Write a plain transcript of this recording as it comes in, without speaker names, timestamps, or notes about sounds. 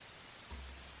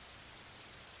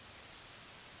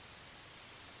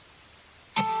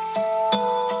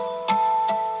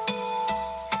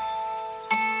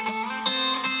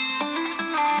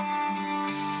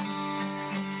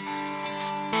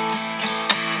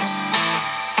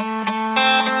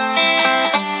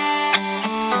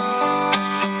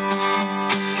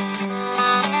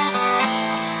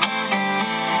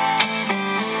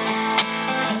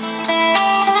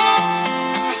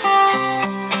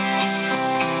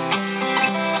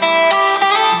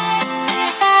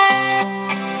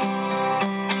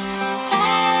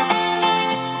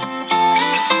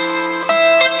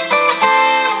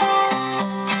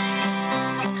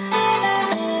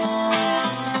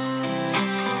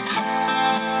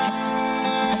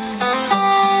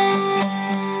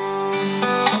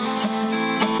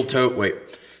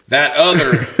that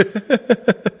other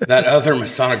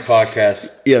Masonic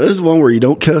podcast. Yeah, this is the one where you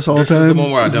don't cuss all the time. This is the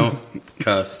one where I don't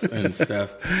cuss and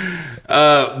stuff.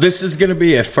 This is going to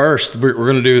be a first. We're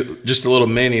going to do just a little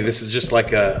mini. This is just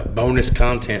like a bonus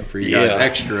content for you guys.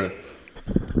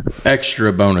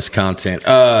 Extra bonus content.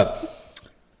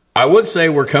 I would say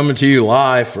we're coming to you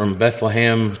live from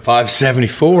Bethlehem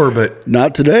 574, but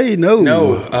not today.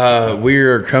 No, we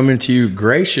are coming to you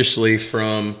graciously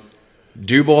from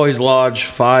DuBois Lodge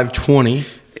 520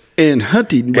 in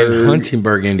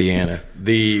Huntingburg, Indiana.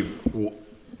 The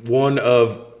one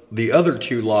of the other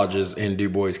two lodges in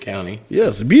DuBois County. Yeah,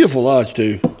 it's a beautiful lodge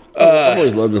too. I've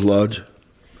always loved this lodge.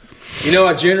 You know,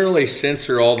 I generally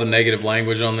censor all the negative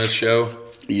language on this show.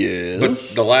 Yeah.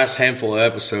 But the last handful of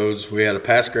episodes, we had a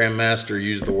past grandmaster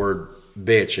use the word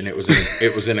bitch, and it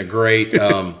was in a great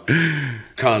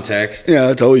context.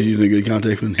 Yeah, it's always using a good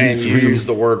context. And you use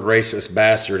the word racist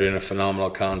bastard in a phenomenal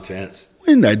context.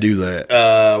 When did I do that?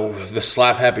 The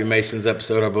Slap Happy Masons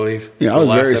episode, I believe. Yeah, I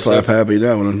was very slap happy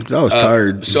that one. I was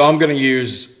tired. So I'm going to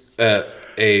use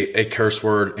a curse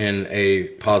word in a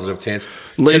positive tense.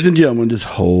 Ladies and gentlemen, just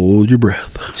hold your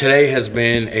breath. Today has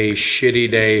been a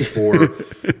shitty day for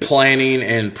planning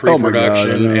and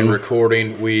pre-production and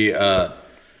recording. We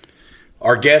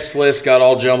our guest list got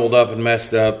all jumbled up and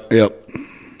messed up. Yep.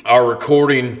 Our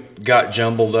recording got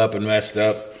jumbled up and messed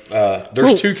up.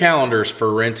 There's two calendars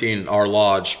for renting our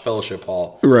lodge, Fellowship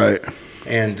Hall. Right.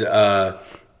 And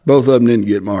both of them didn't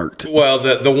get marked. Well,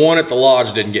 the one at the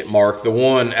lodge didn't get marked. The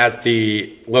one at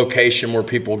the location where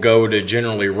people go to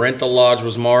generally rent the lodge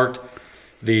was marked.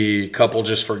 The couple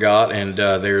just forgot, and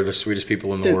they're the sweetest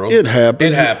people in the world. It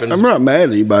happens. It happens. I'm not mad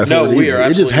at anybody for it. No, we are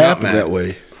absolutely It just happened not mad. that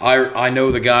way. I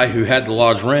know the guy who had the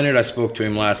lodge rented. I spoke to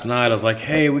him last night. I was like,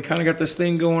 hey, we kind of got this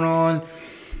thing going on.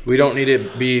 We don't need to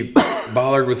be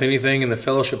bothered with anything in the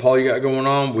fellowship hall you got going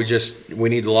on. We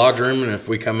need the lodge room, and if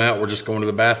we come out, we're just going to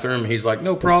the bathroom. He's like,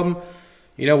 no problem.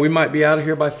 You know, we might be out of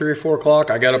here by 3 or 4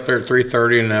 o'clock. I got up there at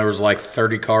 3:30, and there was like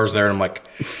 30 cars there. And I'm like,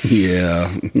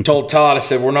 yeah. Told Todd, I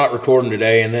said, we're not recording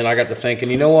today. And then I got to thinking,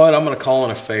 you know what? I'm going to call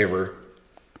in a favor.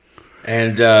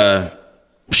 And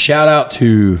shout out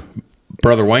to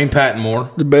Brother Wayne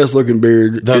Pattonmore. The best looking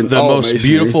beard. The most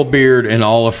beautiful beard in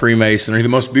all of Freemasonry. The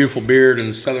most beautiful beard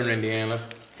in southern Indiana.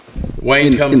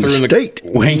 Wayne come through in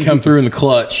the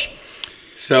clutch.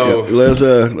 So let's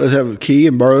have a key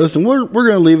and borrow this, and we're going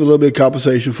to leave a little bit of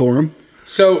compensation for him.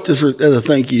 So just as a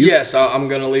thank you. Yes, I'm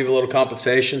going to leave a little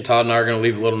compensation. Todd and I are going to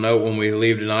leave a little note when we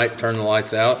leave tonight. Turn the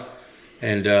lights out,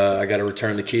 and I got to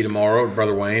return the key tomorrow to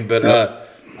Brother Wayne. But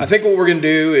I think what we're going to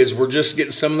do is we're just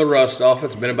getting some of the rust off.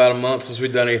 It's been about a month since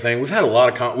we've done anything. We've had a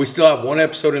lot of we still have one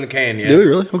episode in the can yet. Do we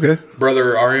really? Okay.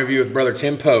 Our interview with Brother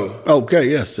Tim Poe. Okay,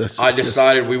 yes. I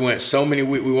decided we went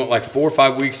we went like 4 or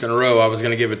 5 weeks in a row. I was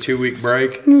going to give a 2-week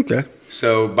break. Okay.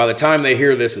 So by the time they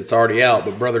hear this, it's already out.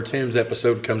 But Brother Tim's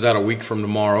episode comes out a week from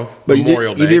tomorrow,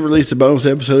 Memorial Day. You did release a bonus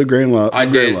episode of Grand Lodge. I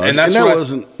did, and that's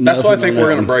what I think we're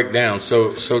going to break down.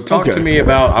 So talk to me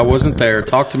about. I wasn't there.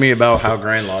 Talk to me about how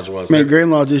Grand Lodge was. Man,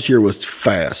 Grand Lodge this year was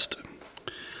fast.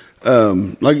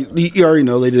 Like you already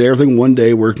know, they did everything one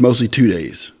day, worked mostly 2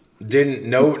 days.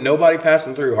 Nobody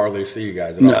passing through hardly see you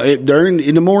guys at all. No,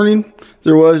 in the morning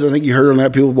there was. I think you heard on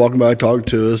that people walking by talking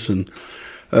to us and.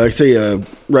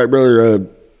 Right brother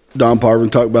Don Parvin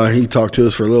talked about. He talked to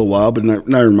us for a little while, but not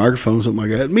in microphone, something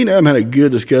like that. Me and him had a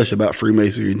good discussion about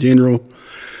Freemasonry in general,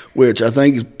 which I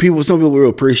think some people will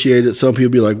appreciate it. Some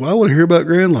people be like, "Well, I want to hear about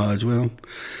Grand Lodge." Well,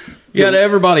 yeah, to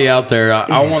everybody out there,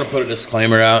 I want to put a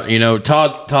disclaimer out. You know,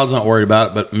 Todd's not worried about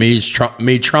it, but me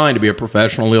trying to be a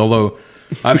professional, although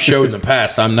I've showed in the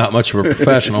past I'm not much of a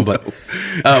professional, but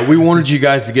we wanted you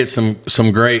guys to get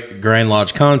some great Grand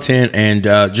Lodge content, and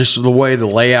just the way the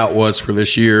layout was for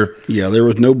this year. Yeah, there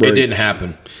was no breaks. It didn't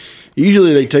happen.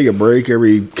 Usually they take a break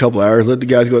every couple hours, let the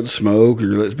guys go out to smoke, or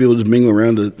let people just mingle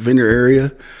around the vendor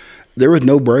area. There was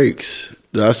no breaks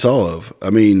that I saw of. I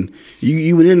mean,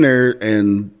 you went in there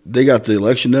and they got the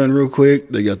election done real quick.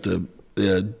 They got the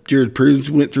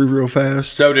jurisprudence went through real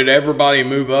fast. So did everybody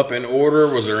move up in order?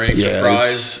 Was there any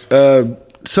surprise?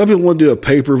 Some people want to do a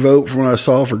paper vote from what I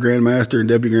saw for Grandmaster and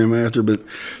Deputy Grandmaster, but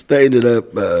they ended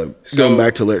up going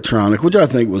back to electronic, which I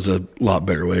think was a lot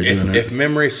better way of doing it. If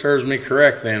memory serves me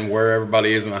correct, then where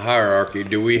everybody is in the hierarchy,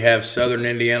 do we have Southern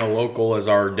Indiana Local as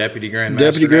our Deputy Grandmaster?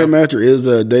 Deputy Grandmaster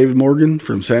is David Morgan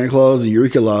from Santa Claus and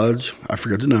Eureka Lodge. I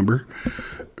forgot the number.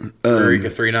 Eureka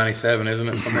 397, isn't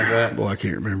it? Something like that? Boy, I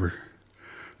can't remember.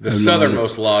 The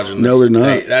southernmost lodge in No, they're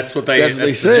not. That's what they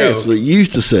say. That's what they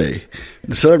used to say.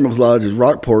 The southernmost lodge is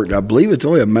Rockport, and I believe it's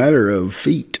only a matter of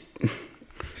feet.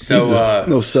 So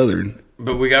no southern.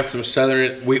 But we got some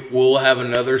Southern. We'll have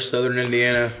another Southern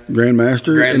Indiana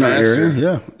Grandmaster in our area.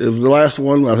 Yeah, it was the last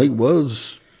one. I think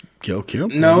was Kel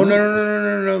Kemp. No.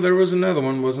 There was another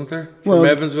one, wasn't there? From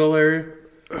Evansville area.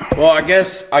 Well, I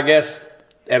guess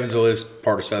Evansville is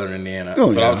part of Southern Indiana.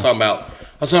 Oh, but yeah. I was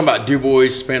talking about Du Bois,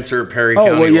 Spencer, Perry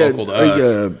County, local to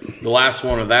us. The last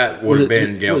one of that would have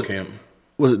been Gail Kemp.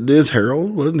 Was it Diz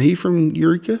Harold? Wasn't he from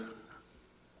Eureka?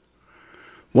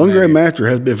 One Maybe. Grandmaster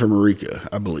has been from Eureka,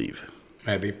 I believe.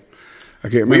 Maybe. I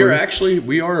can't remember.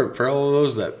 We are for all of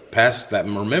those that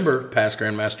remember past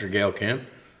Grandmaster Gail Kemp.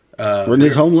 We're in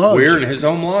his home lodge. We're in his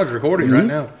home lodge recording right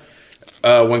now.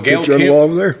 When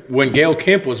Gail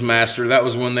Kemp was master, that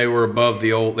was when they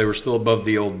were still above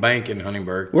the old bank in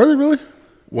Huntingburg. Were they really?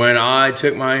 When I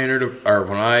took when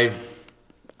I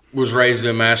was raised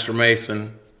a master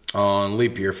mason on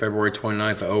leap year, February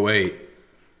 29th of 08,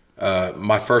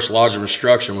 my first lodge of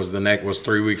instruction was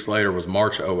 3 weeks later, was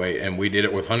March 08, and we did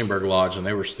it with Huntingburg Lodge, and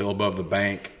they were still above the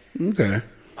bank. Okay.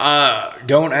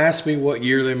 Don't ask me what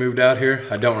year they moved out here.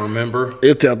 I don't remember.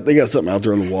 They got something out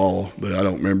there on the wall, but I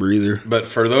don't remember either. But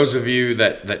for those of you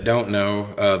that don't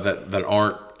know, that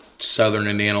aren't Southern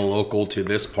Indiana local to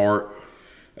this part,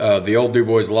 the old Du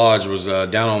Bois Lodge was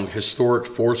down on historic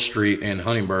 4th Street in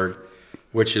Huntingburg,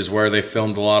 which is where they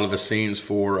filmed a lot of the scenes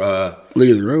for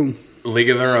League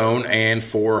of Their Own, and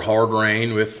for Hard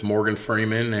Rain with Morgan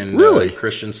Freeman and Really?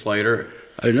 Christian Slater.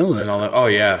 I didn't know that. And all that. Oh,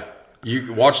 yeah.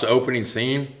 You watch the opening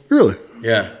scene? Really?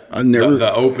 Yeah. I never.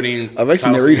 The opening. I've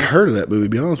actually never even heard of that movie, to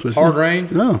be honest with you. Hard Rain?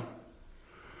 No.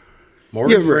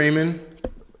 Morgan Freeman.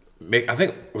 I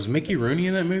think, was Mickey Rooney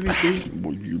in that movie too?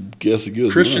 Well, you guess a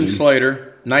good Christian name. Slater,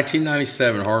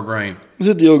 1997, Hard Rain. Is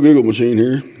it the old Google machine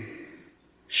here?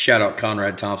 Shout out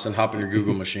Conrad Thompson. Hop in your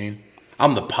Google machine.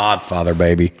 I'm the Podfather,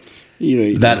 baby.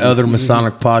 You know, That other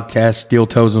Masonic podcast, Steel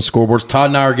Toes and Scoreboards. Todd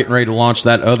and I are getting ready to launch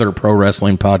that other pro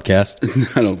wrestling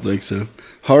podcast. I don't think so.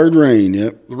 Hard Rain,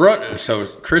 yep. So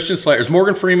Christian Slater. Is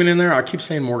Morgan Freeman in there? I keep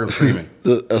saying Morgan Freeman.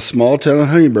 A small town in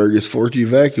Huntingburg is forced to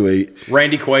evacuate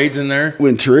Randy Quaid's in there.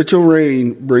 when torrential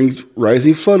rain brings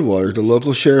rising floodwaters. The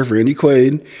local sheriff, Randy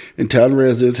Quaid, and town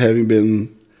residents, having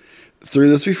been through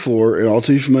this before and all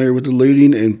too familiar with the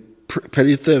looting and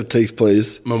petty theft takes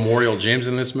place Memorial Jim's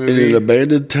in this in movie. an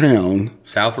abandoned town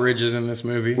Southridge is in this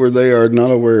movie. where they are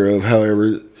not aware of,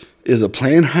 however, is a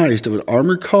planned heist of an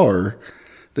armored car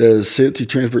that is sent to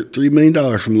transport $3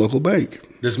 million from a local bank.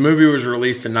 This movie was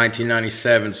released in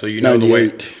 1997, so you know the way.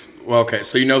 98. Well, okay,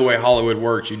 so you know the way Hollywood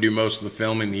works. You do most of the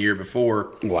filming the year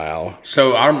before. Wow.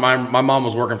 So my mom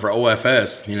was working for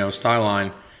OFS,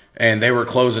 Styline, and they were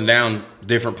closing down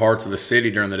different parts of the city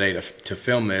during the day to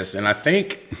film this. And I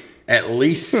think at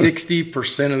least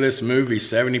 60% of this movie,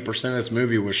 70% of this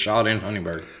movie was shot in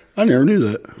Huntingburg. I never knew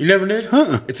that. You never did?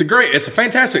 Huh. It's a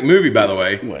fantastic movie, by the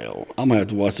way. Well, I'm going to have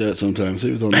to watch that sometime. See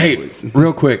if it's on Hey, Netflix.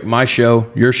 real quick, my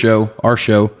show, your show, our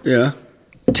show. Yeah.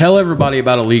 Tell everybody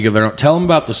about A League of Their Own. Tell them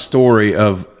about the story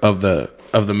of the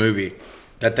movie,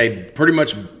 that they pretty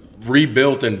much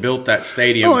rebuilt and built that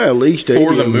stadium. Oh, yeah, League Stadium.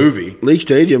 For the movie. League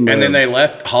Stadium. And then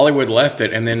Hollywood left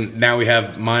it, and then now we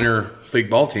have minor league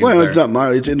ball teams Well, there. it's not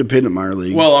minor. It's independent minor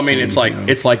league. Well, I mean, it's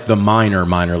like the minor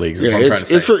leagues. Is yeah, what I'm trying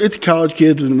to say. it's college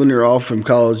kids when they're off from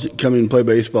college, come in and play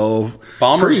baseball.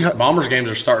 Bombers games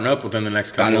are starting up within the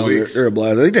next couple of weeks. They're a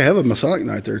blast. I think they have a Masonic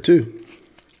night there too.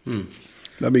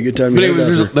 That'd be a good time. But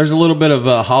anyway, there's a little bit of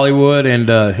Hollywood and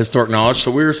historic knowledge.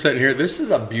 So we were sitting here. This is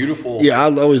a beautiful. Yeah,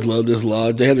 I always loved this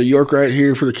lodge. They had a Yorkite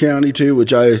here for the county too,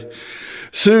 which I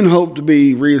soon hope to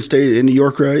be reinstated in the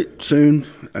Yorkite soon.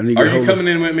 Are you coming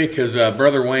in with me? Because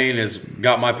Brother Wayne has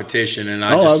got my petition, and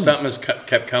something has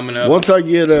kept coming up. Once I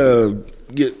get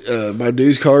my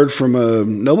dues card from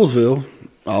Noblesville,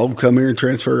 I'll come here and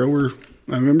transfer over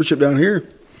my membership down here.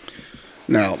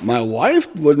 Now, my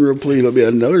wife wasn't real pleased. It'll be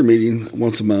another meeting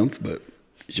once a month, but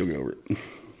she'll get over it.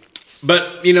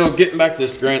 But getting back to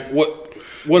this Grand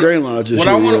Lodge. What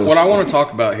I want to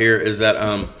talk about here is that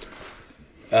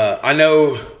I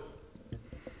know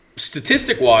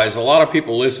statistic-wise, a lot of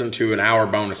people listen to an hour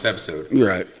bonus episode.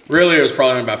 Right. Really, it was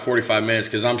probably only about 45 minutes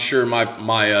because I'm sure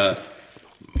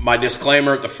my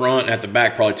disclaimer at the front and at the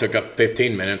back probably took up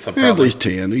 15 minutes. At least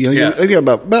 10. I got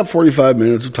about 45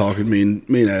 minutes of talking, me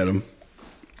and Adam.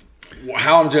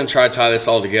 How I'm going to try to tie this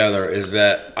all together is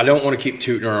that I don't want to keep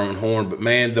tooting our own horn, but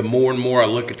man, the more and more I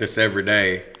look at this every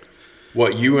day,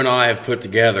 what you and I have put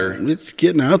together, it's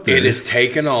getting out there. It has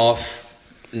taken off,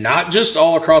 not just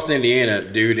all across Indiana,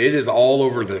 dude. It is all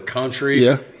over the country.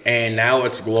 Yeah. and now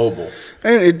it's global.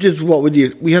 And it just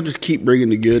we have to keep bringing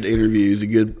the good interviews,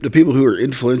 the people who are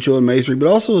influential in masonry, but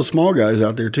also the small guys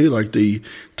out there too, like the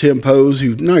Tim Pose,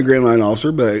 who's not a Grand Line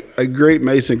officer, but a great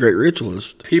mason, great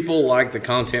ritualist. People like the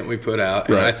content we put out,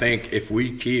 and I think if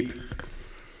we keep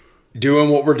doing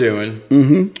what we're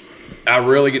doing, I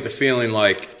really get the feeling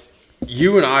like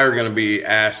you and I are going to be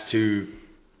asked to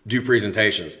do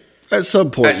presentations. At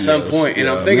some point. And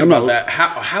I'm thinking about that.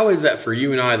 How is that for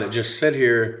you and I that just sit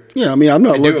here? Yeah, I mean, I'm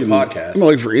not looking. Do a podcast. I'm not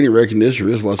looking for any recognition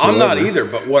for this whatsoever. I'm not either.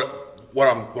 But what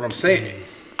I'm saying,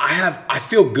 I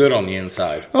feel good on the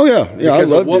inside. Oh yeah,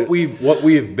 because of what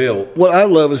we've built. What I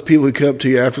love is people who come up to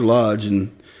you after lodge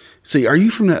and say, "Are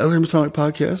you from that other Masonic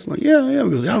podcast?" I'm like, yeah.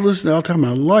 Because I listen all the time.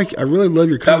 I really love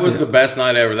your content. That was the best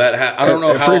night ever. I don't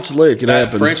know how French Lick it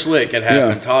happened. French Lick it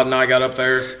happened. Yeah. Todd and I got up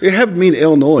there. It happened to me in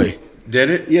Illinois.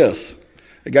 Did it? Yes.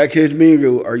 A guy came to me and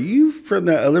go, "Are you from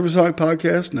that other Masonic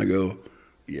podcast?" And I go,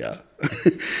 "Yeah."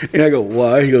 And I go,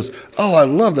 "Why?" He goes, "Oh, I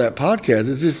love that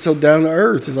podcast. It's just so down to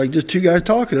earth. It's like just two guys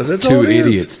talking." I said, two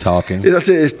idiots talking. I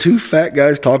said, it's two fat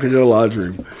guys talking in a lodge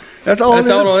room. That's all it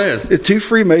is. It's two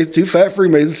fat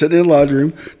Freemasons sitting in a lodge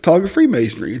room talking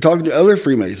Freemasonry. You're talking to other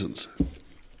Freemasons.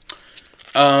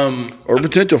 Or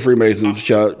potential Freemasons,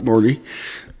 shot Mordecai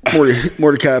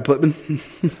Putman.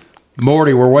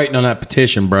 Morty, we're waiting on that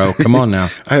petition, bro. Come on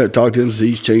now. I had to talk to him since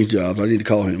he's changed jobs. I need to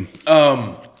call him.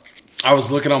 I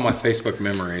was looking on my Facebook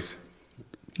memories.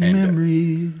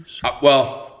 Memories.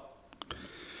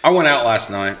 I went out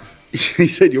last night. He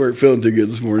said you weren't feeling too good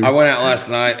this morning. I went out last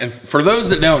night, and for those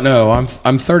that don't know,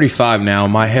 I'm 35 now.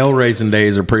 My hell-raising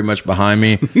days are pretty much behind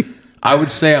me. I would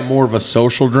say I'm more of a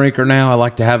social drinker now. I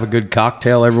like to have a good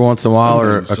cocktail every once in a while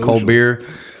or a cold beer.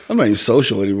 I'm not even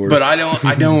social anymore. But I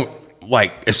don't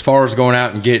like, as far as going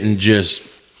out and getting just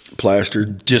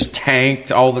plastered, just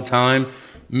tanked all the time.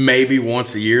 Maybe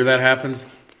once a year that happens,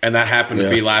 and that happened to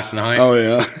be last night. Oh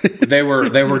yeah, they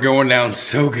were going down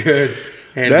so good.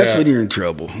 And that's when you're in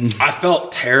trouble. I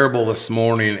felt terrible this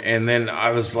morning, and then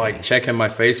I was like checking my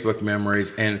Facebook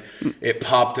memories, and it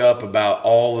popped up about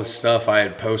all the stuff I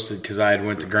had posted because I had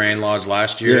went to Grand Lodge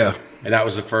last year. Yeah. And that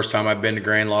was the first time I've been to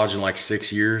Grand Lodge in like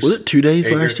 6 years. Was it 2 days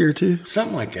last year too?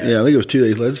 Something like that. Yeah, I think it was 2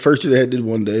 days. That's the first year they did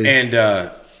 1 day. And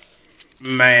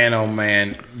man, oh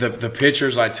man, the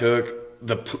pictures I took,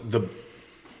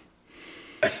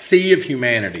 a sea of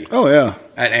humanity. Oh yeah,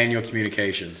 at Annual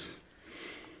Communications.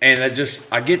 And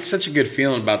I get such a good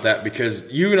feeling about that because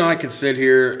you and I could sit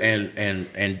here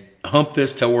and hump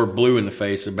this till we're blue in the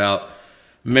face about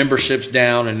memberships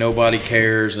down and nobody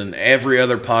cares, and every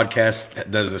other podcast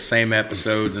does the same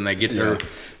episodes and they get their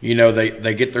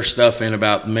they get their stuff in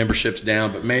about memberships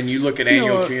down. But man, you look at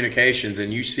Annual Communications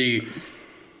and you see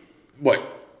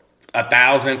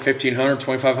 1,000, 1,500,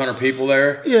 2,500 people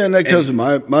there. Yeah, and that comes to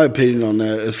my opinion on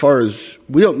that. As far as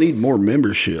we don't need more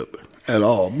membership at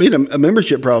all. Being a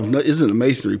membership problem isn't a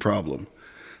masonry problem.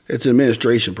 It's an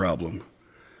administration problem.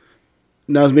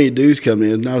 Not as many dues coming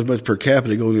in, not as much per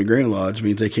capita going to the Grand Lodge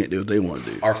means they can't do what they want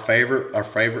to do. Our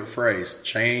favorite phrase,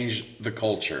 change the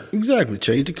culture. Exactly,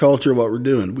 change the culture of what we're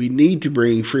doing. We need to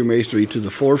bring Freemasonry to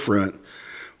the forefront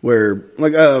where,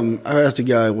 like, I asked a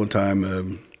guy one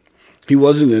time, he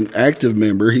wasn't an active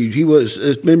member. He was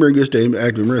a member in good standing, but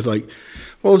active member. It's like,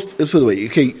 well, let's put it away.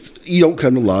 Okay, you don't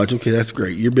come to lodge. Okay, that's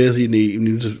great. You're busy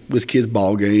with kids'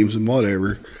 ball games and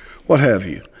whatever, what have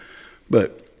you.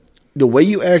 But the way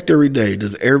you act every day,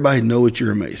 does everybody know that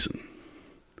you're a Mason?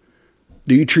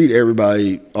 Do you treat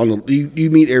everybody do you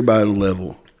meet everybody on a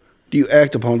level? Do you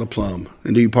act upon the plumb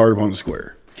and do you part upon the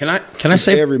square? Can I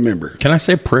say every member? Can I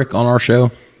say prick on our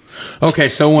show? Okay,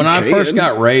 so when I first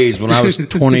got raised, when I was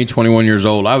 20, 21 years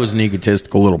old, I was an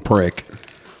egotistical little prick.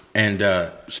 And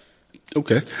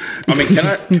okay. I mean,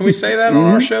 can we say that on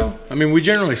our show? I mean, we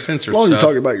generally censor stuff. As long as you're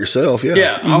talking about yourself, yeah.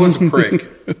 Yeah, I was a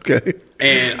prick. Okay.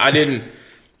 And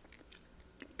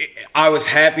I was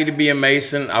happy to be a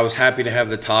Mason. I was happy to have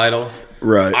the title.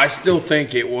 Right. I still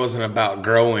think it wasn't about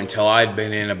growing until I'd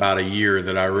been in about a year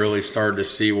that I really started to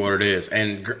see what it is.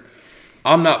 And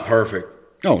I'm not perfect.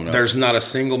 Oh, no. There's not a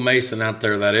single Mason out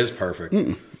there that is perfect.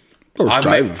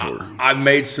 I've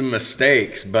made some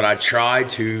mistakes, but I try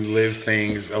to live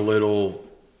things a little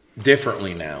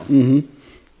differently now. Mm-hmm.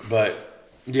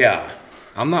 But, yeah,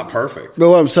 I'm not perfect. But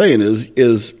what I'm saying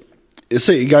is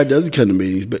say a guy doesn't come to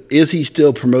meetings, but is he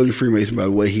still promoting Freemason by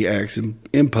the way he acts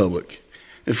in public,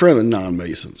 in front of the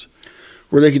non-Masons?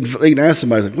 Where they can ask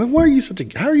somebody, like, well,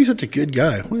 how are you such a good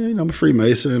guy? Well, I'm a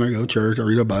Freemason. I go to church. I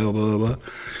read the Bible, blah, blah, blah.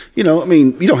 I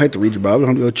mean, you don't have to read your Bible. You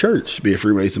don't have to go to church to be a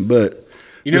Freemason. But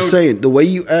you're saying the way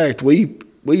you act, the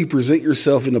way you present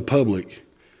yourself in the public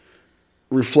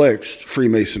reflects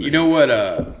Freemasonry. You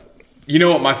know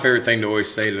what my favorite thing to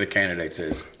always say to the candidates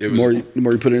is? The more you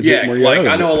put into yeah, it, the more you like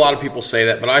I know a lot of people say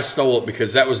that, but I stole it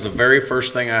because that was the very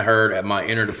first thing I heard at my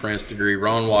Enter the Prince degree.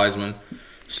 Ron Wiseman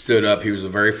stood up. He was the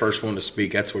very first one to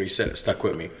speak. That's what he said. It stuck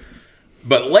with me.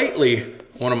 But lately,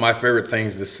 one of my favorite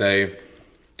things to say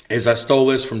is I stole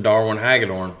this from Darwin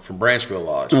Hagedorn from Branchville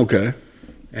Lodge. Okay.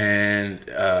 And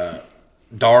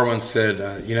Darwin said,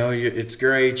 it's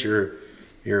great.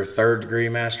 You're a third-degree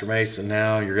Master Mason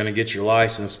now. You're going to get your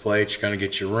license plate. You're going to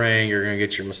get your ring. You're going to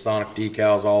get your Masonic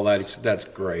decals, all that. He said, that's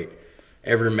great.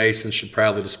 Every Mason should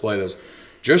proudly display those.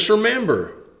 Just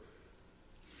remember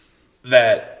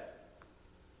that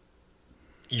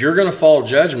you're going to fall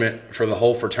judgment for the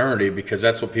whole fraternity because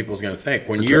that's what people's going to think.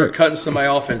 When you're cutting somebody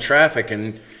off in traffic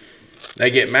and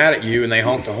they get mad at you and they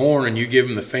honk the horn and you give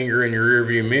them the finger in your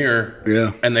rearview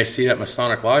mirror and they see that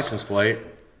Masonic license plate,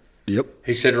 yep.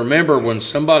 He said, remember when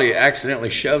somebody accidentally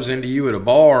shoves into you at a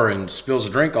bar and spills a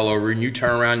drink all over you and you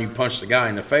turn around and you punch the guy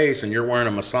in the face and you're wearing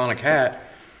a Masonic hat,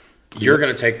 you're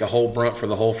going to take the whole brunt for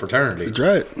the whole fraternity. That's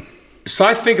right. So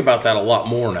I think about that a lot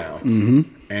more now. Mm-hmm.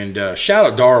 And shout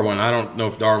out Darwin. I don't know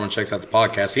if Darwin checks out the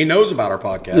podcast. He knows about our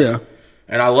podcast. Yeah.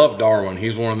 And I love Darwin.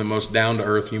 He's one of the most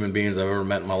down-to-earth human beings I've ever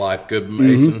met in my life. Good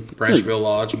Mason, Branchville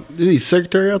Lodge. Is he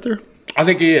secretary out there? I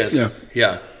think he is.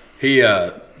 Yeah.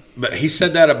 But he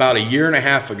said that about a year and a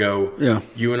half ago. Yeah.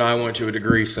 You and I went to a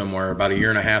degree somewhere about a year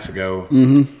and a half ago.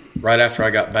 Mm-hmm. Right after I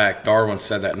got back, Darwin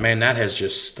said that. Man, that has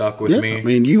just stuck with me. I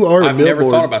mean, you are. I've never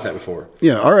thought about that before.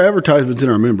 Yeah, our advertisements in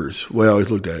our members. We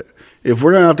always looked at it. If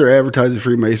we're not out there advertising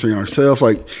Freemasonry ourselves,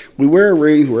 like we wear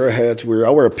rings, we wear hats, I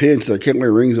wear a pin because I can't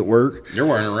wear rings at work. You're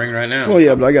wearing a ring right now. Well,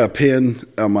 yeah, but I got a pin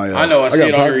on my. I know. I see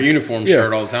it on your uniform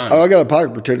shirt all the time. I got a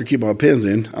pocket protector to keep my pins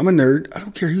in. I'm a nerd. I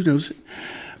don't care who knows it.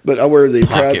 But I wear the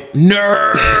pocket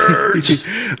nerds.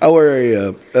 I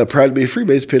wear a proud to be a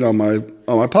Freemason pin on my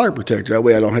pocket protector. That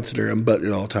way I don't have to sit there and button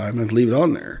it all the time. I have to leave it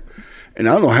on there. And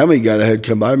I don't know how many guys I had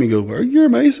come by me and go, "Are you a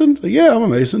Mason?" Like, yeah, I'm a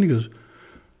Mason. He goes,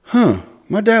 "Huh?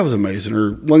 My dad was a Mason."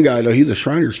 Or one guy I know, he's a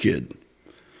Shriner's kid.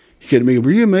 He came to me,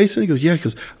 "Were you a Mason?" He goes, "Yeah." He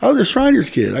goes, "I was a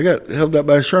Shriner's kid. I got helped out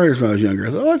by Shriners when I was younger."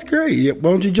 I thought, "Oh, that's great. Yeah, why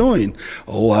don't you join?"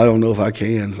 "Oh, I don't know if I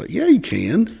can." It's like, "Yeah, you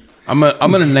can." I'm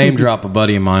gonna name drop a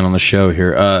buddy of mine on the show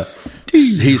here.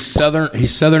 He's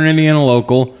Southern Indiana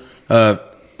local. A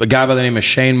guy by the name of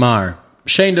Shane Meyer.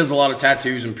 Shane does a lot of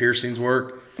tattoos and piercings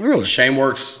work. Really? Shane's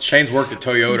worked at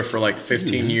Toyota for like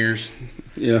 15 years.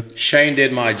 Yeah. Shane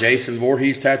did my Jason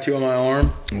Voorhees tattoo on my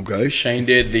arm. Okay. Shane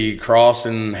did the cross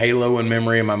and halo in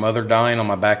memory of my mother dying on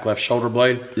my back left shoulder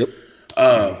blade. Yep.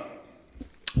 I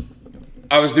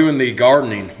was doing the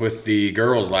gardening with the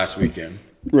girls last weekend.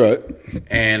 Right.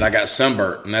 And I got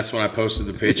sunburnt, and that's when I posted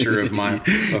the picture of my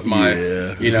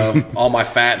all my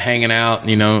fat hanging out.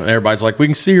 And, everybody's like, "We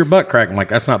can see your butt crack." I'm like,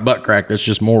 "That's not butt crack. That's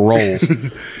just more rolls."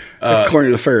 That's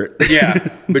Corny the ferret. Yeah,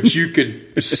 but you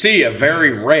could see a very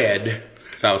red.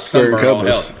 So I was sunburned all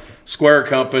hell. Square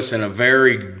compass and a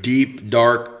very deep,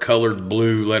 dark colored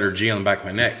blue letter G on the back of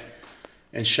my neck.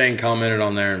 And Shane commented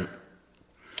on there,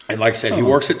 and like I said, he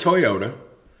works at Toyota,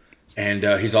 and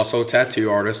he's also a tattoo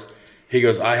artist. He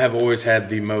goes, "I have always had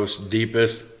the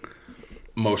deepest,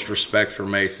 most respect for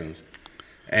Masons."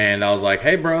 And I was like,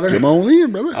 "Hey, brother. Come on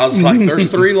in, brother." I was like, "There's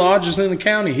 3 lodges in the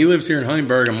county. He lives here in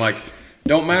Huntingburg." I'm like,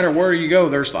 "Don't matter where you go.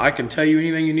 I can tell you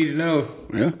anything you need to know."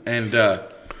 Yeah. And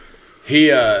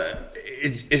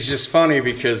it's just funny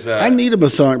because... I need a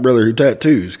Masonic brother who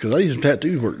tattoos because I need some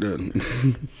tattoo work done.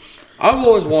 I've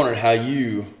always wondered how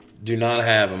you do not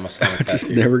have a Masonic tattoo. I just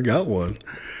never got one.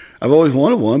 I've always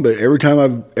wanted one, but every time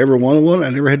I've ever wanted one, I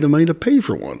never had the money to pay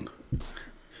for one.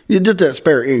 You did that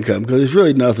spare income because it's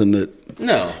really nothing that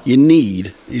you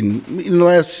need. In the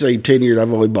last, say, 10 years,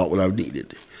 I've only bought what I've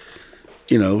needed.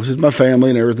 Since my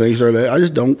family and everything started, I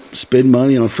just don't spend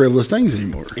money on frivolous things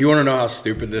anymore. You want to know how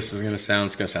stupid this is going to sound?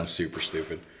 It's going to sound super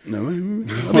stupid. No, I'm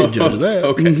not judge of that.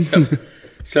 Okay,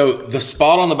 so the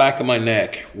spot on the back of my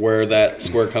neck where that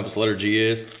square compass letter G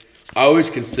is, I always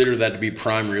consider that to be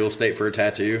prime real estate for a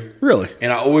tattoo. Really?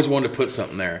 And I always wanted to put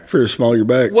something there. For a small your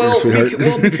back,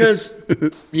 because,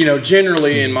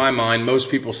 generally in my mind, most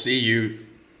people see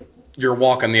you're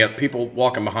walking people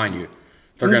walking behind you.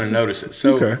 They're going to notice it.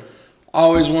 So I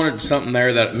always wanted something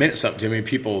there that meant something to me.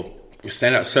 People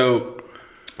stand out. So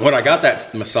when I got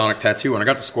that Masonic tattoo, when I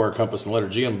got the square compass and letter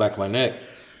G on the back of my neck,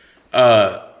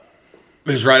 it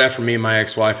was right after me and my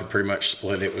ex-wife had pretty much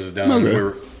split. It was done.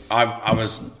 Okay. I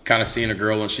was kind of seeing a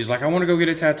girl, and she's like, "I want to go get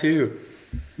a tattoo."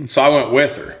 So I went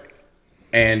with her.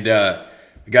 And the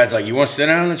guy's like, "You want to sit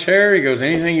down in the chair?" He goes,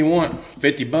 "Anything you want,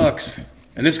 $50."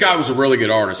 And this guy was a really good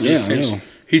artist.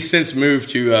 He's since moved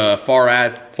to far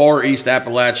east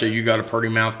Appalachia. You got a pretty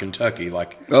mouth, Kentucky.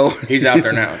 Like, he's out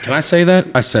there now. Can I say that?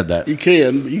 I said that. You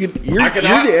can. You're the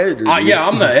editor. Yeah,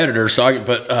 I'm the editor. So,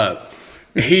 but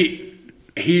he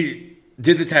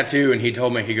did the tattoo, and he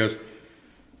told me he goes.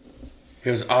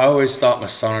 I always thought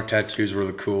Masonic tattoos were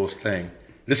the coolest thing.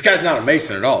 This guy's not a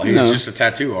Mason at all. He was just a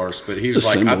tattoo artist, but he was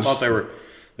like, symbols. I thought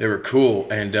they were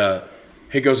cool, and.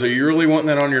 He goes, are you really wanting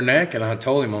that on your neck? And I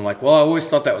told him, I'm like, well, I always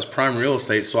thought that was prime real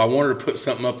estate, so I wanted to put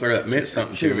something up there that meant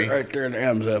something to me. Right there in the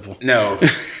Adam's apple. No.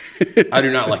 I do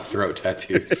not like throat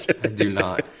tattoos. I do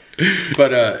not.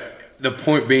 But the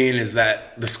point being is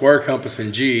that the square compass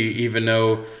in G, even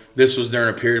though this was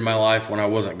during a period of my life when I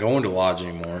wasn't going to lodge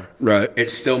anymore, right? It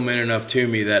still meant enough to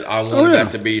me that I wanted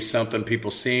that to be something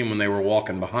people seen when they were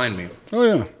walking behind me. Oh,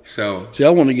 yeah. So, see, I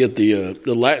want to get the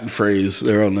Latin phrase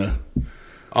there on the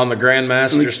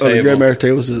Grandmaster's table. On the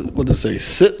Grandmaster's table, what does it say?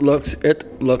 Sit lux et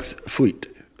lux fuit.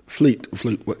 Fleet.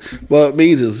 Well, it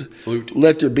means is flute.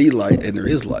 Let there be light, and there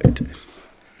is light.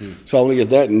 So I want to get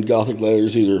that in Gothic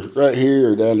letters, either right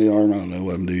here or down the arm. I don't know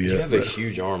what I'm doing yet. You have a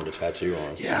huge arm to tattoo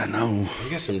on. Yeah, I know.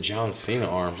 You got some John Cena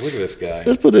arms. Look at this guy.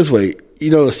 Let's put it this way.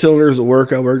 You know, the cylinders at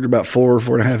work, I worked about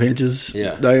 4.5 inches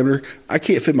diameter. I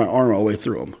can't fit my arm all the way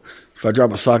through them. If I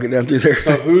drop a socket down through there.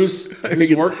 So who's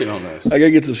working on this? I got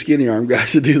to get some skinny arm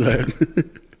guys to do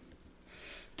that.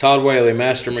 Todd Whaley,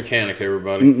 master mechanic,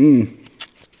 everybody.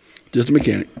 Just a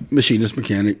mechanic, machinist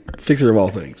mechanic, fixer of all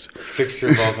things. Fixer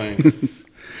of all things.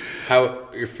 How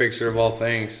you're fixer of all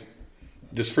things?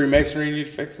 Does Freemasonry need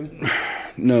fixing?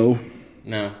 No.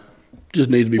 Just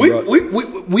needs to be brought.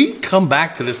 We come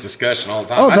back to this discussion all the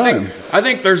time. All the time. I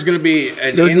think there's going to be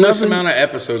an endless amount of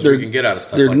episodes we can get out of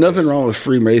stuff like this. There's nothing wrong with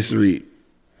Freemasonry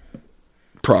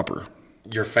proper.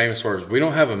 Your famous words. We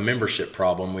don't have a membership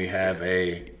problem. We have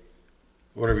a,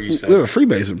 whatever you say. We have a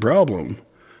Freemason problem,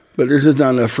 but there's just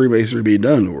not enough Freemasonry being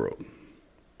done in the world.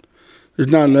 There's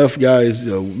not enough guys,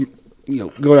 going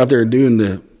out there and doing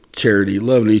the charity,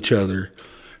 loving each other,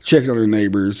 checking on their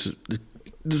neighbors.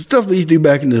 The stuff we used to do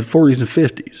back in the 40s and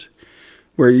 50s,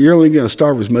 where you're only going to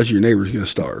starve as much as your neighbor's going to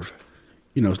starve.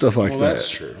 Stuff like that. That's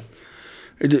true.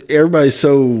 Everybody's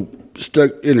so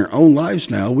stuck in their own lives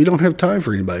now, we don't have time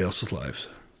for anybody else's lives.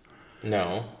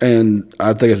 No. And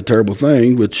I think it's a terrible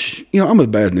thing, which, I'm a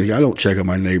bad nigga. I don't check on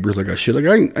my neighbors like I should. Like,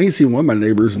 I ain't seen one of my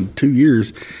neighbors in 2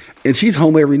 years, and she's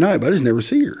home every night, but I just never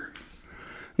see her.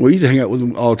 We used to hang out with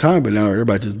them all the time, but now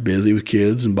everybody's just busy with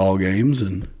kids and ball games.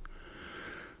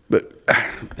 But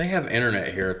they have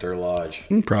internet here at their lodge.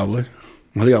 Probably.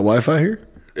 Well, they got Wi-Fi here?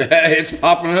 It's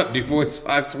popping up, Du Bois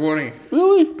 520.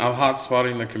 Really? I'm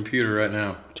hotspotting the computer right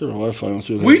now. Turn the Wi-Fi on.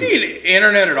 We need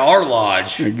internet at our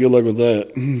lodge. Yeah, good luck with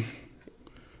that.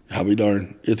 I'll be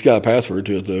darned. It's got a password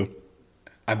to it, though.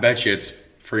 I bet you it's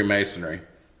Freemasonry.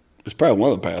 It's probably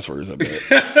one of the passwords, I bet.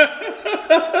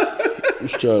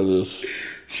 Let's try this.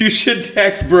 You should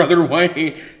text Brother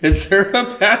Wayne. Is there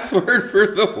a password for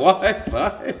the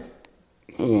Wi-Fi?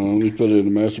 Hold on, let me put it in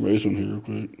the master mason here real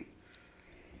quick.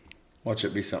 Watch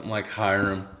it be something like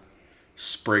Hiram,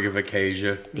 Sprig of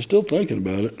Acacia. You're still thinking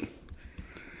about it.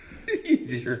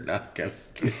 You're not going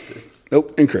to get this.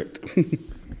 Nope, incorrect.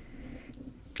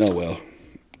 Oh, well.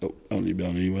 Oh, I don't need to be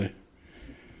on anyway.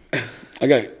 I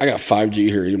got 5G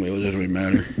here anyway. It doesn't really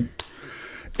matter.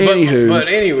 Anywho. But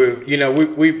anyway,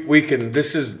 we can.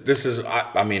 This is.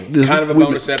 I mean, kind of a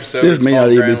bonus episode. This may not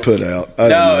even be put out.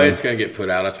 No, it's going to get put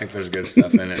out. I think there's good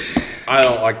stuff in it. I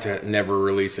don't like to never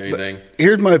release anything. But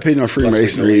here's my opinion on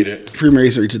Freemasonry.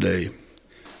 Freemasonry today.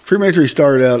 Freemasonry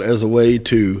started out as a way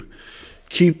to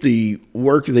keep the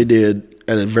work they did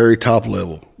at a very top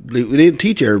level. They didn't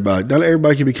teach everybody. Not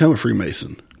everybody can become a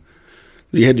Freemason.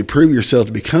 You had to prove yourself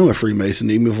to become a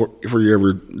Freemason, even before you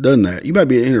ever done that. You might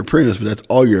be an inner apprentice, but that's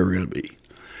all you're ever going to be.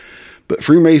 But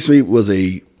Freemasonry was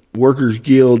a workers'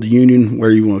 guild, union,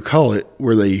 whatever you want to call it,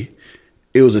 where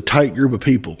it was a tight group of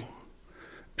people.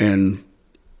 And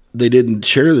they didn't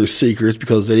share their secrets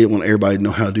because they didn't want everybody to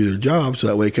know how to do their job, so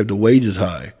that way it kept the wages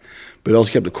high. But it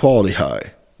also kept the quality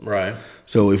high. Right.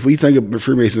 So if we think of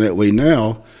Freemason that way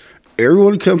now,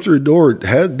 everyone who comes through the door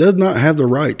does not have the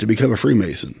right to become a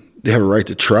Freemason. They have a right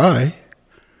to try,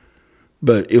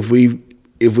 but if we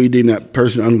deem that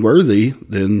person unworthy,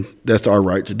 then that's our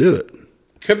right to do it.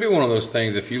 Could be one of those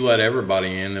things. If you let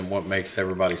everybody in, then what makes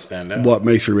everybody stand out? What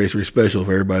makes Freemasonry special if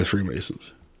everybody's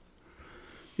Freemasons?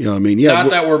 You know what I mean? Yeah.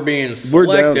 Not that we're being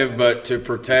selective, but to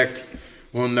protect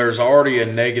when there's already a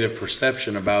negative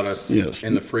perception about us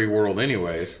in the free world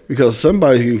anyways. Because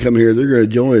somebody can come here, they're going to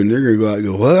join, they're going to go out and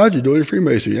go, well, I just joined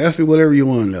Freemasonry. Ask me whatever you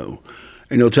want to know.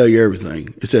 And they'll tell you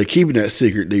everything. Instead of keeping that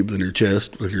secret deep in their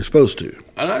chest like you're supposed to.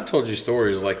 And I told you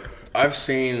stories like I've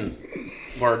seen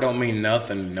where it don't mean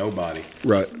nothing to nobody.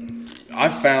 Right. I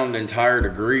found entire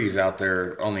degrees out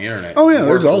there on the internet. Oh yeah,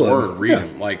 word there's all for of word, them. read Yeah.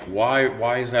 them. Like,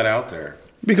 why is that out there?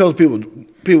 Because people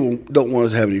don't want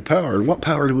us to have any power. And what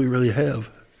power do we really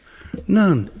have?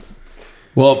 None.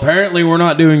 Well, apparently we're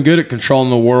not doing good at controlling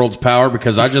the world's power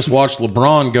because I just watched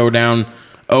LeBron go down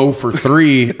 0 for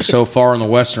 3 so far in the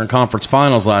Western Conference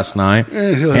Finals last night.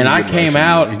 And I came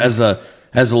out as a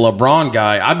LeBron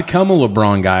guy. I become a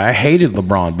LeBron guy. I hated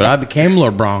LeBron, but I became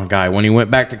a LeBron guy when he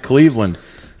went back to Cleveland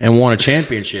and won a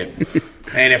championship.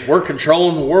 And if we're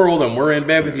controlling the world and we're in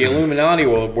bed with the Illuminati,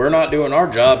 well, we're not doing our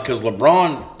job because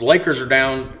LeBron, the Lakers are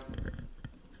down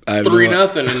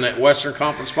 3-0 in that Western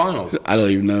Conference Finals. I don't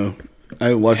even know. I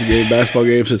haven't watched a basketball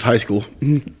game since high school.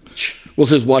 Well,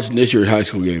 since watching this year's high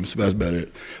school games, that's about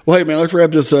it. Well, hey, man, let's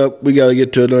wrap this up. We got to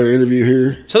get to another interview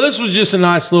here. So this was just a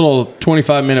nice little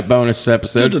 25-minute bonus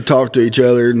episode. Good to talk to each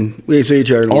other, and we ain't see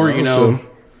each other in a while.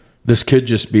 This could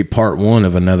just be part 1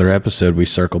 of another episode we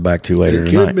circle back to later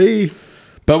tonight. It could be.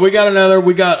 But we got another.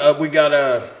 We got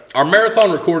our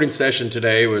marathon recording session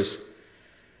today was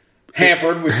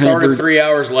hampered. We started 3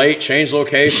 hours late, changed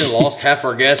location, lost half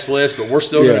our guest list, but we're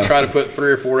still going to try to put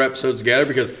 3 or 4 episodes together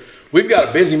because we've got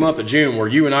a busy month of June where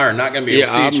you and I are not going to be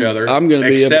able to see each other. I'm going to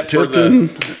be up Tilton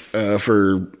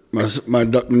for my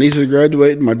niece is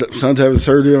graduating. My son's having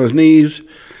surgery on his knees.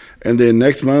 And then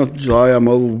next month, July, I'm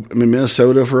in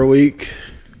Minnesota for a week.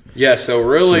 Yeah, so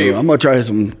really, I'm gonna try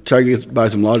to buy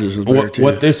some lodges.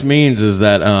 What this means is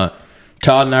that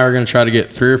Todd and I are going to try to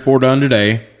get 3 or 4 done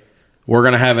today. We're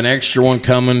going to have an extra one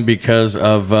coming because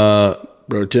of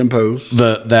Brother Tim Post.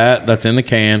 That's in the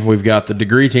can. We've got the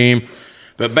degree team,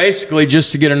 but basically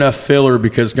just to get enough filler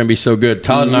because it's going to be so good.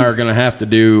 Todd and I are going to have to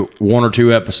do 1 or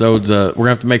 2 episodes. We're going to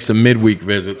have to make some midweek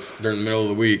visits during the middle of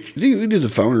the week. We do the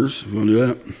phoners. You want to do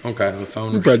that? Okay, the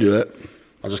phoners. We'll probably do that.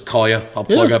 I'll just call you. I'll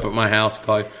plug up at my house.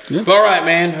 Call you. Yeah. But all right,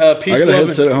 man. Peace, I got a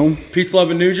headset at home. Peace, love,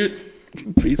 and Nugent.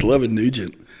 Peace, love, and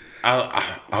Nugent.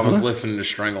 I was listening to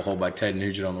Stranglehold by Ted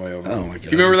Nugent on the way over. Oh, my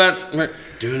God. You remember that?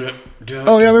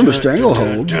 Oh, yeah, I remember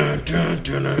Stranglehold.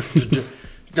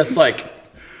 That's like,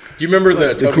 do you remember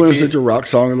the quintessential rock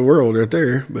song in the world right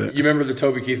there? But you remember the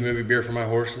Toby Keith movie, Beer for My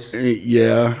Horses?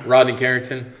 Yeah. Rodney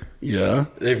Carrington? Yeah.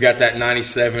 They've got that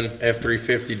 97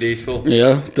 F-350 diesel.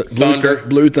 Yeah.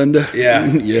 Blue Thunder. Yeah.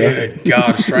 Yeah. Good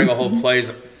God. Stranglehold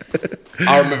plays.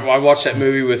 I remember I watched that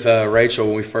movie with Rachel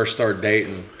when we first started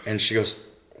dating, and she goes,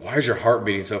 "Why is your heart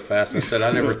beating so fast?" I said, "I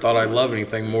never thought I'd love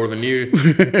anything more than you."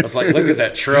 I was like, "Look at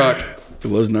that truck." It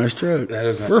was a nice truck. That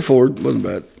is for a Ford. Wasn't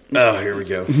bad. Oh, here we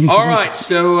go. All right,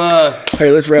 so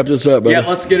hey, let's wrap this up, buddy. Yeah,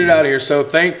 let's get it out of here. So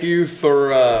thank you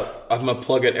for I'm gonna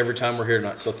plug it every time we're here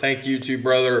tonight. So thank you to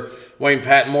brother Wayne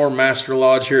Patmore, Master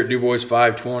Lodge here at DuBois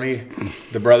 520.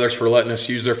 The brothers for letting us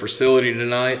use their facility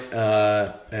tonight.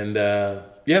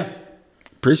 Yeah.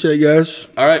 Appreciate it, guys.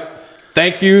 All right.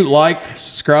 Thank you. Like,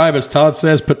 subscribe, as Todd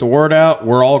says, put the word out.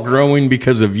 We're all growing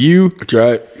because of you. That's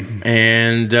right.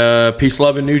 And peace,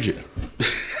 love, and Nugent.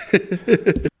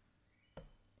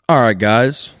 All right,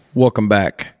 guys. Welcome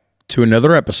back to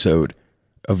another episode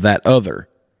of that other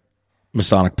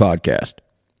Masonic podcast.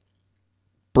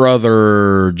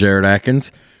 Brother Jared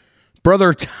Atkins,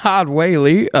 brother Todd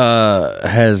Whaley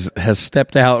has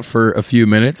stepped out for a few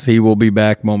minutes. He will be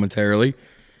back momentarily.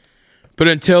 But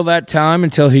until that time,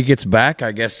 until he gets back,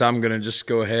 I guess I'm going to just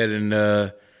go ahead and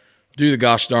do the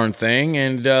gosh darn thing.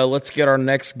 And let's get our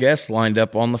next guest lined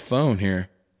up on the phone here.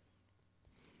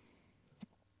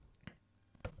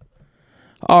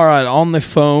 All right, on the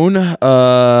phone,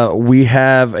 we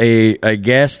have a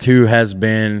guest who has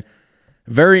been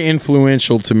very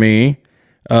influential to me,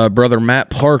 Brother Matt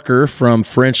Parker from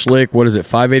French Lick. What is it,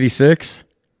 586?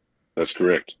 That's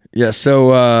correct. Yeah,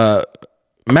 so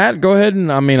Matt, go ahead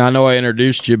and, I know I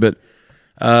introduced you, but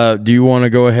do you want to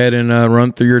go ahead and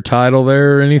run through your title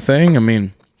there or anything?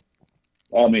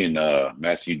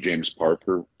 Matthew James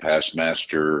Parker, past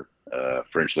master,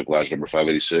 French Lick Lodge number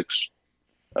 586,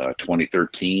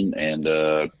 2013 and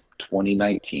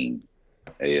 2019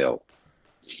 AL.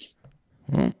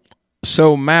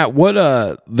 So, Matt,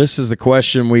 this is the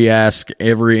question we ask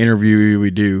every interview we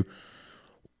do.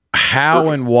 How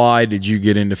and why did you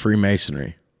get into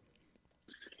Freemasonry?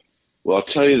 Well, I'll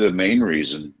tell you the main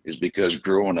reason is because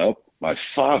growing up, my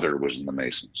father was in the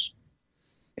Masons.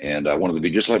 And I wanted to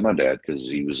be just like my dad because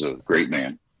he was a great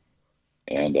man.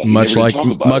 And much like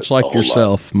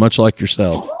yourself. Much like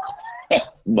yourself,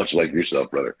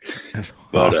 brother.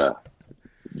 But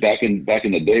back in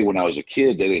the day when I was a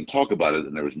kid, they didn't talk about it,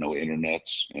 and there was no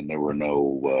internets and there were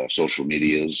no social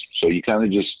medias. So you kind of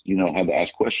just, had to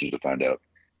ask questions to find out.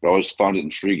 But I always found it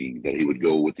intriguing that he would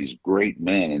go with these great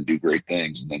men and do great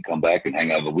things, and then come back and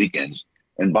hang out on the weekends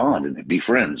and bond and be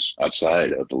friends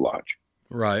outside of the lodge.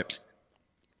 Right.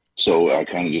 So I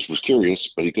kind of just was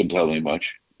curious, but he couldn't tell me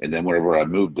much. And then whenever I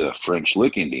moved to French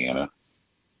Lick, Indiana,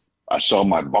 I saw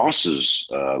my boss's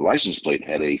license plate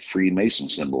had a Freemason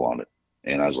symbol on it.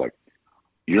 And I was like,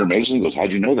 "You're a Mason?" He goes,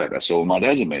 "How'd you know that?" I said, "Well, my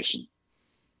dad's a Mason."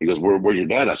 He goes, Where's your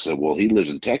dad?" I said, "Well, he lives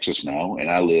in Texas now,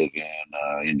 and I live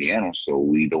in Indiana, so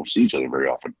we don't see each other very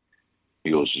often."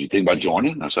 He goes, "You think about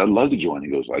joining?" I said, "I'd love to join."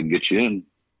 He goes, "I can get you in.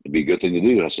 It'd be a good thing to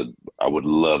do." I said, "I would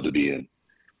love to be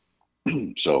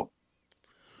in." So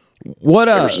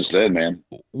ever since then, man.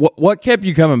 What kept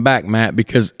you coming back, Matt?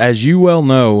 Because as you well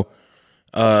know,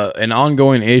 an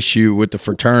ongoing issue with the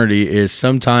fraternity is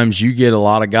sometimes you get a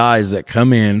lot of guys that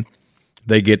come in,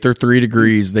 they get their 3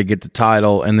 degrees, they get the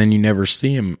title, and then you never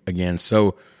see them again.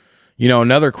 So,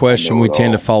 another question we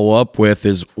tend to follow up with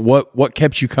is what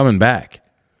kept you coming back?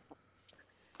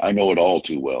 I know it all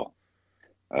too well.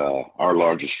 Our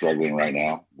lodge is struggling right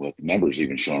now with members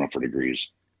even showing up for degrees,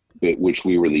 which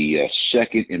we were the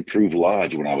second improved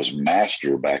lodge when I was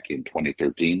master back in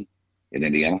 2013 in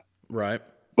Indiana. Right.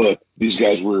 But these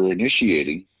guys were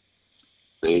initiating.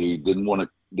 They wanted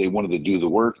to do the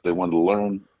work. They wanted to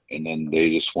learn. And then they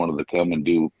just wanted to come and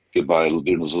get by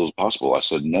doing as little as possible. I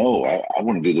said, "No, I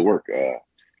want to do the work."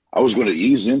 I was going to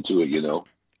ease into it,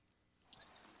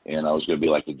 and I was going to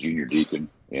be like the junior deacon.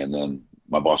 And then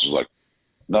my boss was like,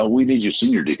 "No, we need you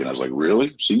senior deacon." I was like,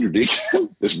 "Really? Senior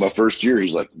deacon?" This is my first year.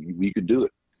 He's like, "You could do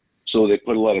it." So they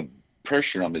put a lot of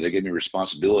pressure on me. They gave me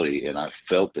responsibility, and I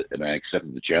felt it, and I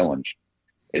accepted the challenge.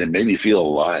 And it made me feel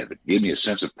alive. It gave me a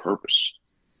sense of purpose.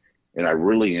 And I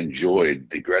really enjoyed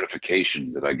the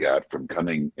gratification that I got from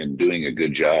coming and doing a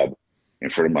good job in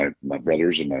front of my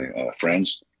brothers and my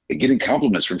friends, and getting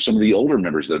compliments from some of the older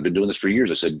members that have been doing this for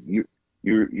years. I said,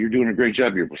 "You're doing a great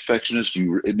job. You're a perfectionist.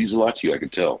 It means a lot to you. I can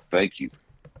tell. Thank you."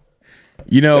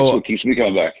 That's what keeps me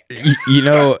coming back.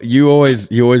 You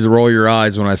always roll your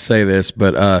eyes when I say this,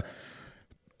 but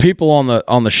people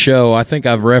on the show, I think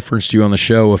I've referenced you on the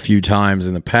show a few times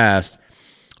in the past.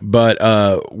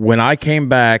 But when I came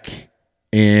back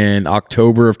in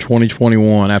October of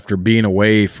 2021, after being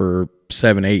away for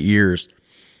 7-8 years,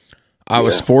 I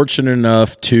was fortunate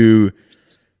enough to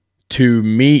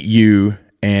meet you.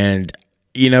 And,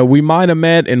 we might have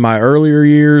met in my earlier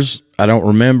years. I don't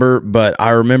remember, but I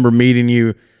remember meeting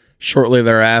you shortly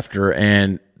thereafter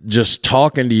and just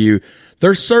talking to you.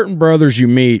 There's certain brothers you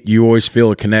meet, you always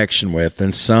feel a connection with,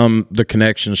 and some the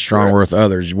connection's stronger with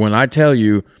others. When I tell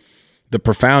you the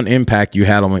profound impact you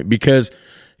had on me, because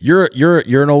you're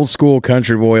an old school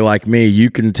country boy like me,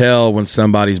 you can tell when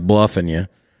somebody's bluffing you.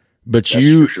 But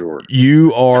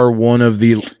you are one of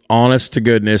the honest to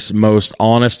goodness, most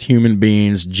honest human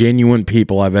beings, genuine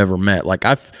people I've ever met. Like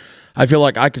I feel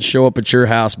like I could show up at your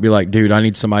house and be like, "Dude, I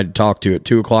need somebody to talk to at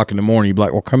 2:00 in the morning." You'd be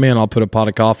like, "Well, come in, I'll put a pot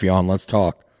of coffee on, let's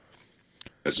talk."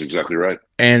 That's exactly right.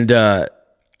 And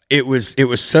it was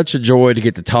such a joy to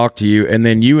get to talk to you. And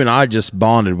then you and I just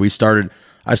bonded.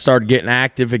 I started getting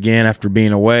active again after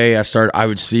being away. I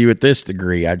would see you at this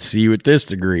degree. I'd see you at this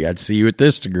degree. I'd see you at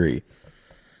this degree.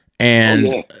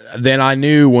 And then I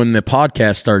knew when the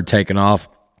podcast started taking off,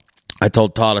 I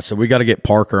told Todd, I said, "We got to get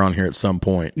Parker on here at some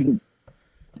point."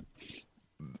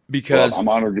 Because I'm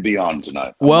honored to be on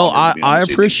tonight. I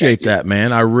appreciate that,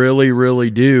 man. I really,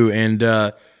 really do. And,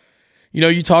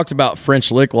 you talked about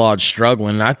French Lick Lodge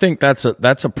struggling, and I think that's a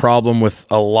problem with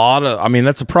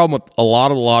that's a problem with a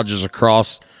lot of lodges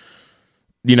across,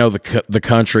 the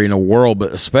country and the world,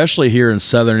 but especially here in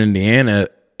Southern Indiana.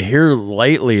 Here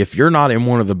lately, if you're not in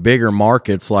one of the bigger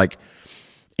markets like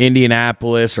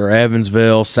Indianapolis or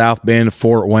Evansville, South Bend,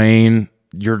 Fort Wayne,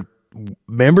 your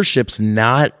membership's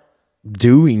not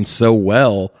doing so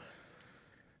well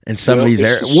in some of these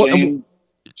areas.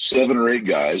 7 or 8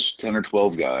 guys, 10 or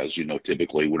 12 guys,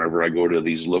 typically whenever I go to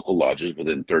these local lodges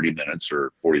within 30 minutes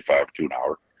or 45 to an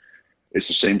hour, it's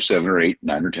the same 7 or 8,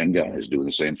 9 or 10 guys doing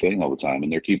the same thing all the time.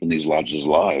 And they're keeping these lodges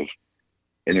alive,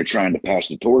 and they're trying to pass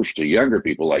the torch to younger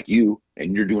people like you.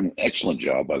 And you're doing an excellent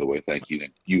job, by the way. Thank you.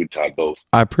 And you and Todd both.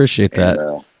 I appreciate that.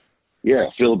 And,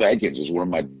 Phil Baggins is one of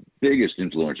my biggest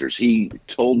influencers. He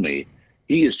told me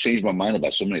he has changed my mind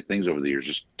about so many things over the years,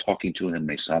 just talking to him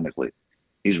Masonically.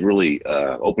 He's really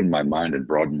opened my mind and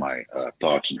broadened my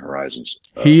thoughts and horizons.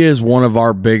 He is one of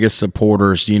our biggest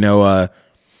supporters.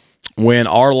 When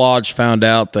our lodge found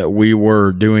out that we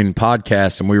were doing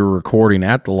podcasts and we were recording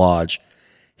at the lodge,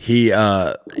 he,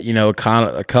 kind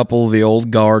of a couple of the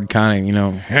old guard kind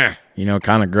of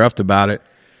gruffed about it.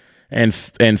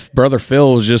 And Brother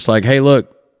Phil was just like, "Hey,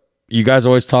 look, you guys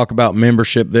always talk about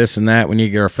membership, this and that when you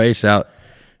get our face out.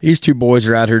 These two boys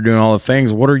are out here doing all the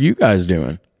things. What are you guys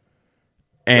doing?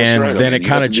 And right. then it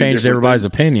kind of changed everybody's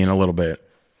opinion a little bit.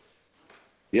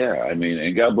 Yeah, I mean,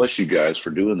 and God bless you guys for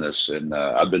doing this. And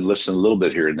I've been listening a little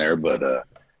bit here and there, but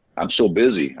I'm so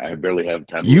busy. I barely have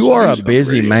time to listen. You are a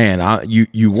busy man.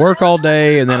 You work all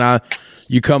day, and then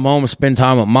you come home and spend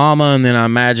time with mama, and then I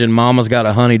imagine mama's got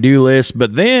a honey-do list.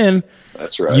 But then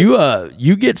that's right.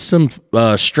 You get some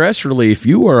stress relief.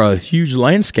 You are a huge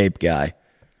landscape guy.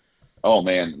 Oh,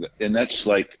 man. And that's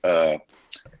like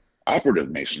operative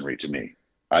masonry to me.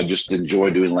 I just enjoy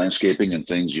doing landscaping and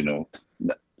things, and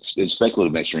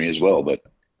speculative masonry as well. But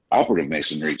operative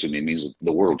masonry to me means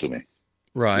the world to me.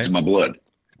 Right. It's my blood.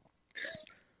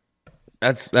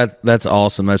 That's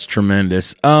awesome. That's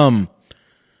tremendous.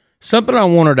 Something I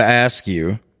wanted to ask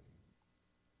you,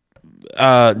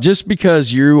 just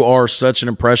because you are such an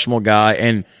impressionable guy,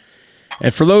 and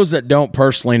for those that don't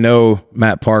personally know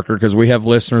Matt Parker, because we have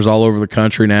listeners all over the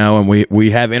country now, and we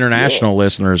have international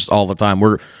listeners all the time.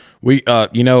 We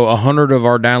 100 of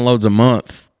our downloads a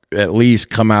month at least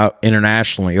come out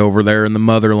internationally over there in the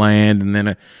motherland, and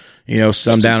then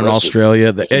some That's impressive. In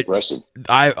Australia. That's impressive.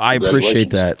 I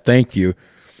appreciate that. Thank you.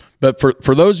 But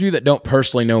for those of you that don't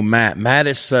personally know Matt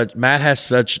has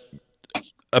such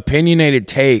opinionated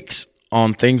takes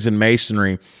on things in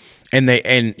masonry. And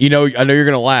I know you're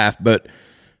going to laugh, but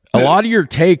a lot of your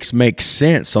takes make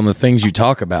sense on the things you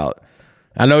talk about.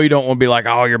 I know you don't want to be like,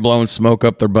 oh, you're blowing smoke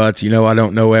up their butts. I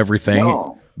don't know everything.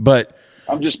 No, but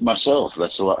I'm just myself.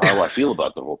 That's how I feel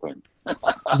about the whole thing.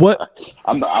 What?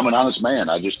 I'm an honest man.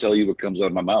 I just tell you what comes out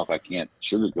of my mouth. I can't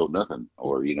sugarcoat nothing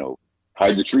or,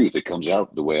 hide the truth. It comes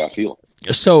out the way I feel.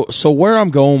 So where I'm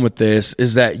going with this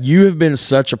is that you have been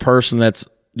such a person that's,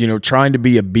 trying to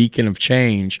be a beacon of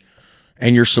change.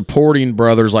 And you're supporting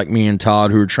brothers like me and Todd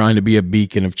who are trying to be a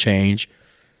beacon of change.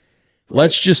 Right.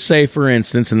 Let's just say, for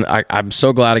instance, and I'm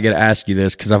so glad I get to ask you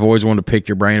this because I've always wanted to pick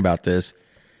your brain about this.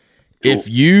 Cool. If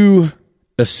you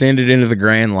ascended into the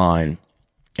Grand Line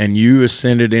and you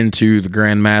ascended into the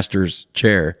Grand Master's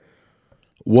chair,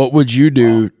 what would you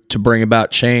do to bring about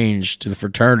change to the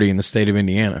fraternity in the state of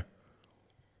Indiana?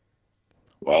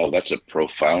 Well, that's a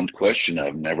profound question.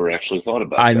 I've never actually thought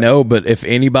about. I know, but if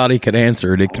anybody could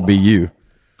answer it, it could be you.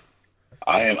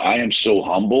 I am so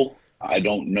humble. I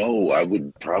don't know. I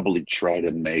would probably try to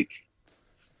make.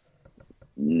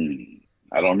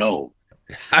 I don't know.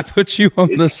 I put you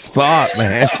on the spot,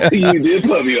 man. You did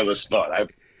put me on the spot.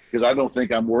 Because I don't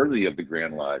think I'm worthy of the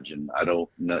Grand Lodge, and I don't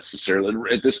necessarily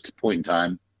at this point in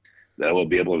time that I will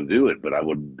be able to do it. But I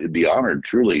would be honored,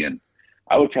 truly, and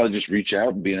I would probably just reach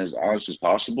out and be as honest as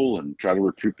possible and try to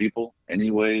recruit people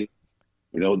anyway.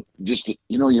 You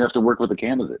have to work with the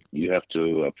candidate. You have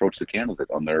to approach the candidate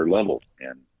on their level.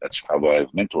 And that's how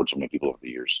I've mentored so many people over the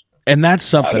years. And that's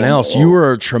something else. You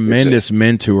were a tremendous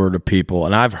mentor to people.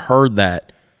 And I've heard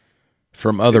that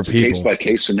from other people. It's a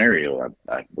case-by-case scenario,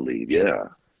 I believe. Yeah.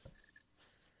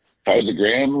 If I was the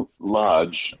Grand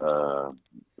Lodge,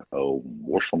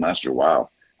 Worshipful Master, wow.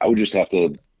 I would just have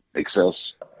to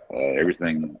access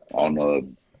everything on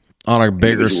a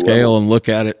bigger scale level. And look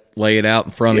at it, lay it out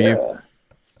in front of you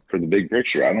for the big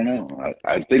picture. I don't know.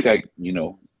 I think I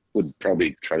would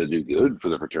probably try to do good for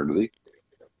the fraternity,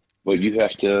 but you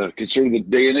have to consider the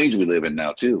day and age we live in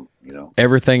now too.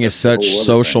 Everything is such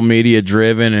social media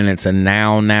driven, and it's a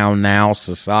now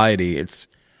society.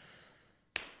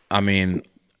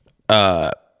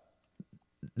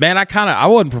 Man, I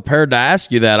wasn't prepared to ask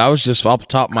you that. I was just off the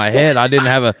top of my head. I didn't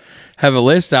have a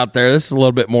list out there. This is a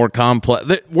little bit more complex.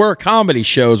 We're a comedy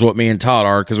show is what me and Todd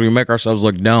are because we make ourselves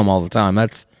look dumb all the time.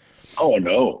 Oh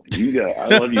no,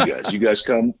 I love you guys. You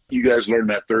guys learned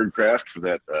that third craft for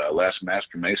that last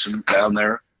Master Mason down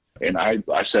there, and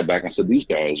I sat back and said these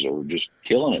guys are just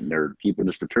killing it, and they're keeping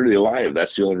this fraternity alive.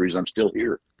 That's the only reason I'm still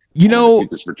here. Keep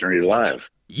this fraternity alive.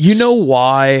 You know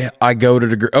why I go to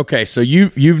degree? Okay, so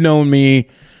you've known me,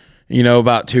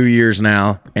 about 2 years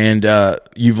now, and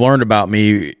you've learned about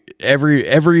me.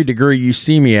 Every degree you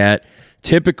see me at,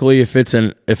 typically if it's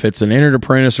an entered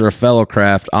apprentice or a fellow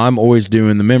craft, I'm always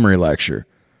doing the memory lecture,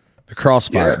 the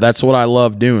crossfire. Yes. That's what I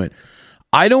love doing.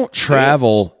 I don't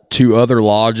travel to other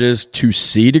lodges to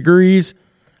see degrees.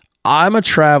 I'm a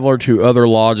traveler to other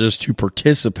lodges to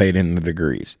participate in the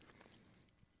degrees.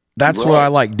 That's what I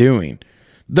like doing.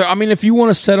 If you want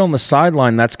to sit on the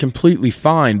sideline, that's completely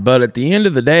fine. But at the end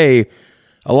of the day,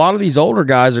 a lot of these older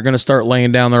guys are going to start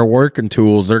laying down their working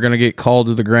tools. They're going to get called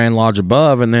to the Grand Lodge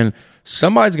above, and then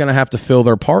somebody's going to have to fill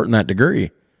their part in that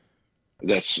degree.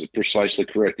 That's precisely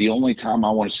correct. The only time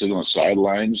I want to sit on the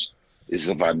sidelines is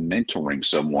if I'm mentoring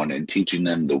someone and teaching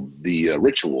them the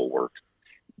ritual work.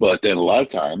 But then a lot of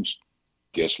times,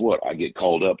 guess what? I get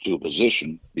called up to a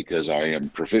position because I am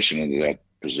proficient in that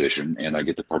position, and I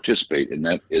get to participate, and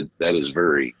that is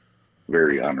very,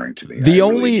 very honoring to me. I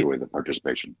really enjoy the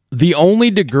participation. The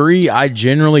only degree I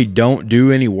generally don't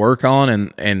do any work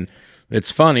on, and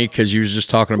it's funny because you was just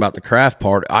talking about the craft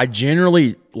part. I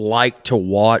generally like to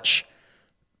watch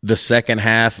the second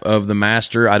half of the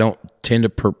master. I don't tend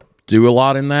to do a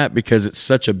lot in that because it's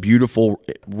such a beautiful,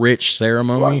 rich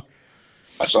ceremony. Wow.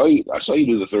 I saw you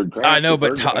do the third craft. I know,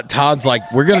 but Todd's like,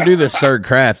 we're going to do this third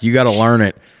craft. You got to learn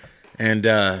it. And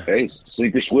hey,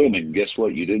 sink or swim, and guess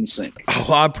what? You didn't sink.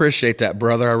 Oh, I appreciate that,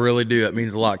 brother. I really do. It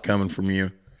means a lot coming from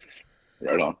you.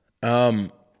 Right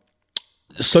on.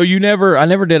 So I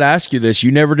never did ask you this.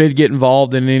 You never did get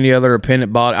involved in any other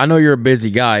appendant body. I know you're a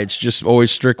busy guy. It's just always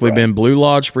strictly been Blue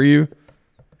Lodge for you.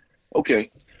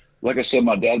 Okay. Like I said,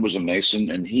 my dad was a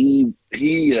Mason, and he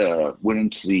went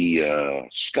into the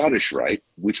Scottish Rite,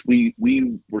 which we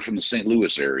were from the St.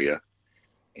 Louis area.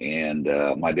 And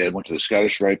my dad went to the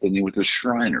Scottish Rite, then he went to the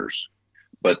Shriners.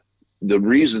 But the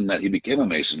reason that he became a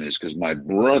Mason is because my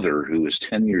brother, who is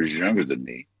 10 years younger than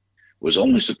me, was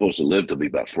only supposed to live to be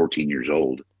about 14 years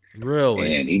old.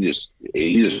 Really? And he just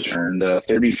turned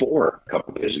 34 a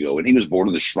couple of days ago, and he was born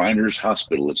in the Shriners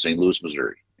Hospital in St. Louis,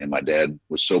 Missouri. And my dad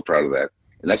was so proud of that.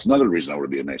 And that's another reason I want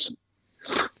to be a Mason.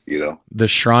 You know, the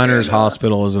Shriners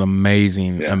Hospital is an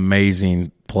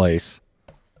amazing place.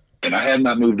 And I have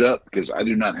not moved up because I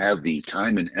do not have the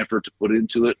time and effort to put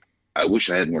into it. I wish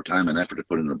I had more time and effort to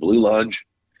put in the Blue Lodge.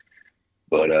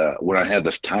 But when I have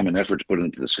the time and effort to put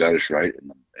into the Scottish Rite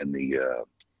and the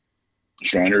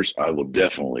Shriners, I will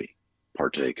definitely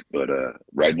partake. But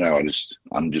right now,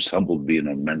 I'm just humbled being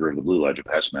a member of the Blue Lodge, a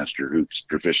past master who's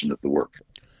proficient at the work.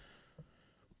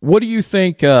 What do you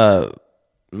think? Let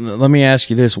me ask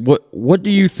you this: What do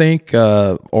you think,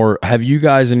 or have you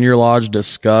guys in your lodge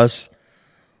discussed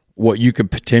what you could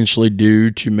potentially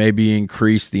do to maybe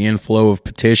increase the inflow of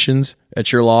petitions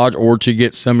at your lodge, or to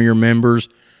get some of your members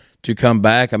to come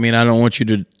back? I mean, I don't want you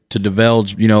to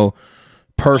divulge,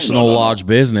 personal lodge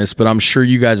business, but I'm sure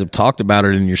you guys have talked about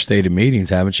it in your stated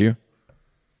meetings, haven't you?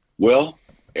 Well,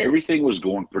 everything was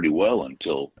going pretty well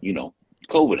until,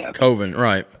 COVID happened. COVID,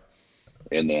 right.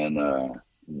 And then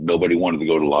nobody wanted to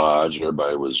go to lodge.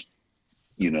 Everybody was,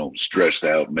 stressed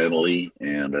out mentally.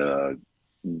 And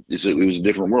it was a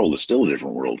different world. It's still a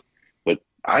different world. But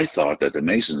I thought that the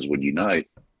Masons would unite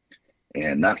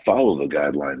and not follow the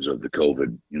guidelines of the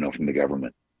COVID, from the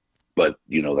government. But,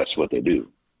 that's what they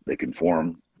do. They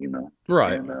conform,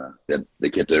 Right. And they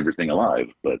kept everything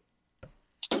alive. But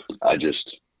I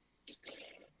just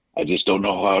don't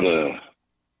know how to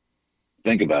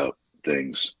think about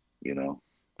things,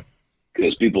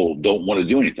 because people don't want to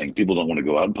do anything. People don't want to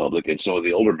go out in public. And so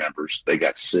the older members, they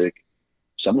got sick.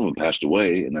 Some of them passed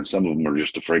away, and then some of them are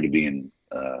just afraid to be in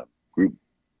group,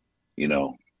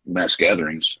 mass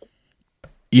gatherings.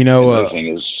 The thing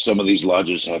is, some of these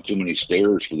lodges have too many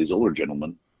stairs for these older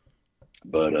gentlemen.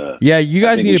 But yeah, you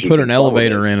guys need to put an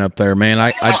elevator in up there, man.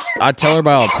 I tell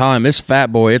everybody all the time, this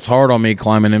fat boy, it's hard on me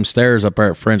climbing them stairs up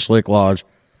there at French Lick Lodge.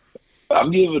 I'm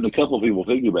giving a couple of people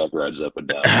piggyback rides up and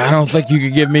down. I don't think you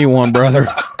could give me one, brother.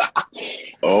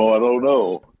 Oh, I don't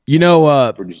know.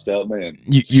 Pretty stout man.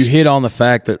 You hit on the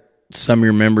fact that some of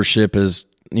your membership has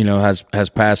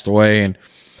passed away, and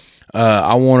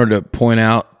I wanted to point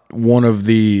out one of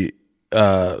the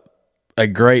a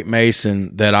great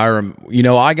Mason that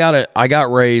I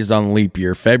got raised on leap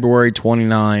year. February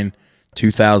 29,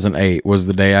 2008 was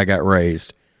the day I got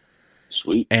raised.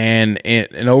 Sweet. And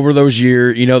over those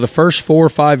years, the first 4 or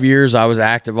 5 years I was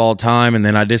active all the time, and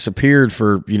then I disappeared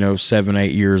for 7,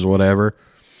 8 years, whatever.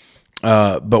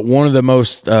 But one of the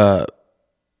most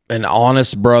an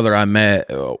honest brother I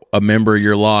met, a member of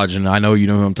your lodge, and I know you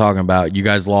know who I'm talking about. You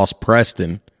guys lost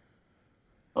Preston.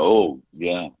 Oh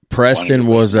yeah, Preston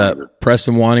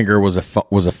Weininger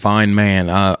was a fine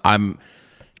man.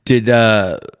 Did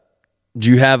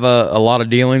you have a lot of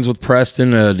dealings with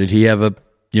Preston? Did he have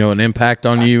an impact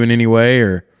on you in any way,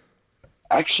 or?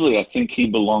 Actually, I think he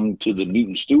belonged to the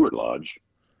Newton Stewart Lodge.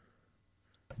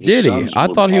 Did he? I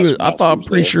thought he was. I'm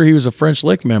pretty sure he was a French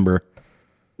Lick member.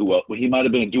 Well, he might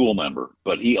have been a dual member,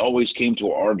 but he always came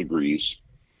to our degrees.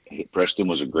 Preston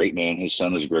was a great man. His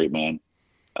son is a great man.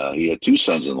 He had 2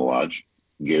 sons in the lodge,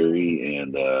 Gary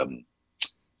and.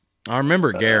 I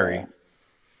remember Gary.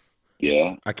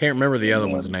 Yeah, I can't remember the other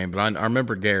one's name, but I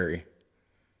remember Gary.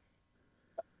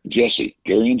 Gary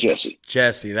and Jesse.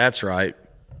 Jesse, that's right.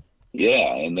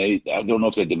 Yeah, and I don't know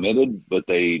if they demitted, but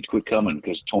they quit coming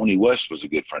because Tony West was a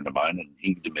good friend of mine, and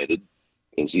he demitted.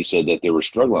 because he said that they were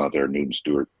struggling out there in Newton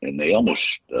Stewart, and they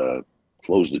almost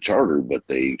closed the charter, but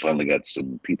they finally got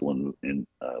some people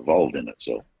involved in it.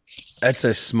 So that's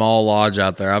a small lodge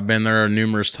out there. I've been there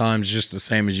numerous times, just the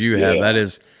same as you have. Yeah. That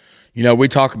is, we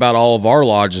talk about all of our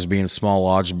lodges being small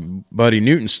lodge. Buddy,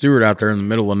 Newton Stewart out there in the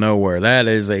middle of nowhere, that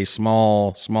is a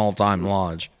small time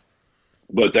lodge.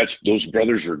 But those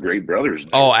brothers are great brothers.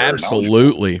 Oh,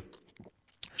 absolutely.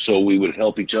 So we would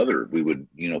help each other. We would,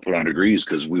 put on degrees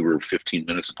because we were 15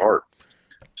 minutes apart.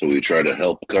 So we would try to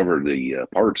help cover the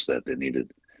parts that they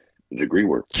needed the degree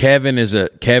work. Kevin is a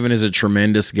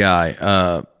tremendous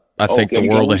guy. I think the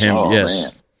world of him.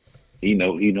 Yes,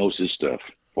 man. He knows his stuff,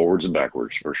 forwards and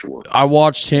backwards for sure. I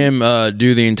watched him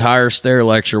do the entire stair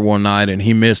lecture one night, and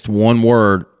he missed one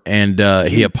word, and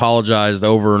he apologized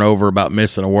over and over about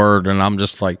missing a word. And I'm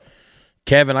just like,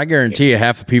 Kevin, I guarantee you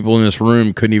half the people in this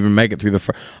room couldn't even make it through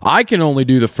I can only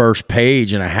do the first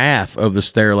page and a half of the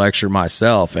stair lecture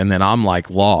myself, and then I'm like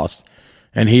lost.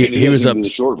 And he was up the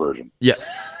short version. Yeah,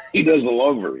 he does the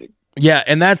long version. Yeah,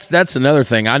 and that's another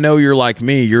thing. I know you're like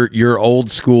me. You're old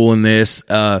school in this.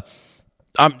 The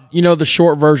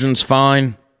short version's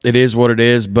fine. It is what it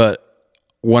is. But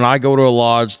when I go to a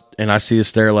lodge and I see a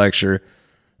stair lecture,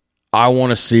 I want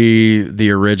to see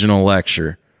the original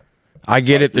lecture. I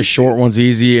get it. The short one's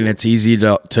easy, and it's easy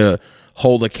to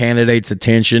hold a candidate's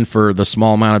attention for the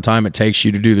small amount of time it takes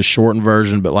you to do the shortened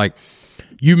version. But like,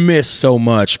 you miss so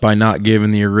much by not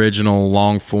giving the original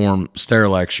long form stair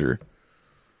lecture.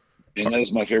 And that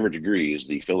is my favorite degree, is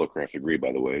the fellowcraft degree,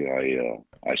 by the way.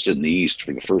 I sit in the East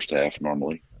for the first half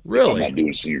normally. Really? I'm not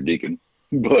doing senior deacon.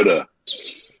 But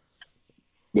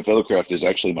the fellowcraft is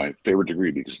actually my favorite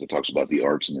degree because it talks about the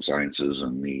arts and the sciences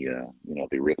and the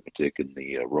arithmetic and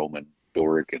the Roman,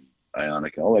 Doric, and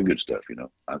Ionic, all that good stuff.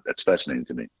 That's fascinating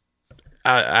to me.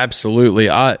 Absolutely.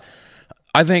 I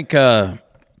think I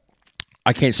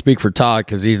can't speak for Todd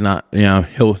because he's not.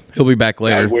 He'll be back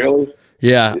later. Todd Whaley?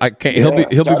 Yeah, I can't.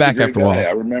 He'll be back after a while. I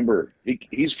remember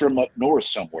he's from up north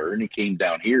somewhere, and he came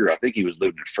down here. I think he was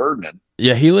living in Ferdinand.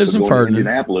 Yeah, he lives in Ferdinand,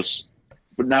 Indianapolis.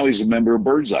 But now he's a member of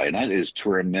Birdseye, and that is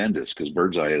tremendous because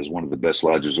Birdseye is one of the best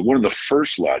lodges, one of the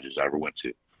first lodges I ever went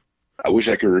to. I wish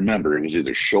I could remember. It was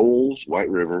either Shoals, White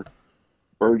River,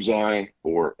 Birdseye,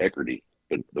 or Eckerty.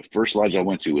 But the first lodge I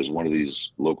went to was one of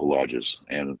these local lodges,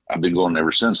 and I've been going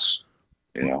ever since.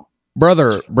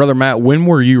 Brother Matt, when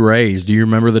were you raised? Do you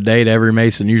remember the date every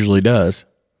Mason usually does?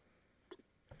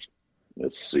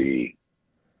 Let's see.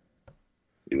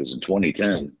 It was in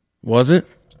 2010. Was it?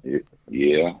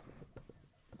 Yeah.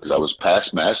 Because I was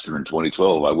past master in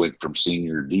 2012. I went from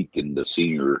senior deacon to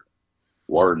senior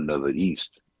warden of the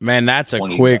East. Man, that's a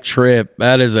quick trip.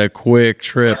 That is a quick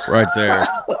trip right there.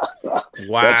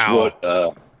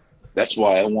 Wow. That's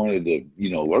why I wanted to,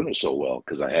 learn it so well,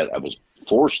 because I was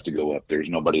forced to go up.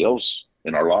 There's nobody else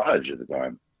in our lodge at the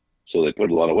time. So they put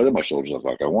a lot of weight on my shoulders. I was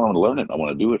like, I want to learn it. I want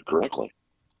to do it correctly.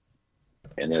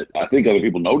 And I think other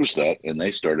people noticed that, and they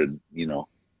started,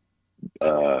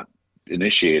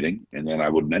 initiating, and then I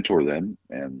would mentor them,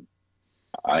 and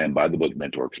I am by the book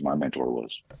mentor because my mentor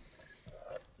was.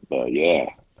 But yeah,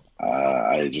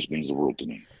 it just means the world to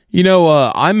me.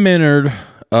 I mentored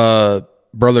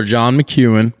Brother John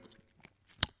McEwen,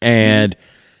 and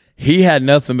he had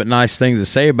nothing but nice things to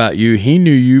say about you. He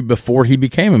knew you before he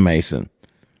became a Mason.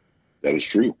 That is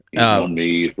true. He's known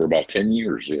me for about 10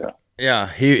 years, yeah. Yeah,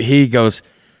 he goes,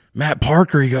 Matt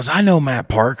Parker. He goes, I know Matt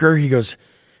Parker. He goes,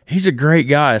 he's a great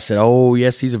guy. I said, oh,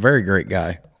 yes, he's a very great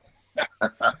guy.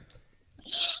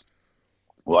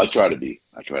 Well, I try to be.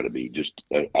 I try to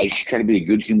try to be a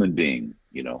good human being,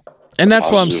 And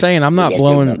that's what I'm saying. I'm not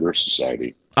blowing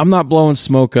society. I'm not blowing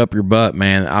smoke up your butt,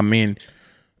 man. I mean,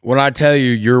 when I tell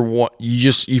you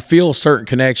you feel a certain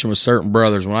connection with certain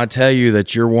brothers. When I tell you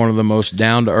that you're one of the most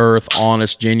down to earth,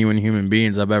 honest, genuine human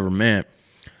beings I've ever met.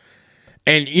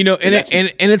 And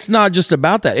it's not just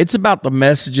about that. It's about the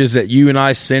messages that you and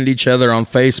I send each other on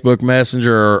Facebook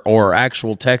Messenger or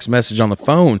actual text message on the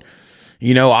phone.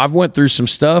 I've went through some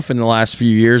stuff in the last few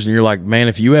years, and you're like, man,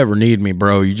 if you ever need me,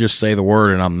 bro, you just say the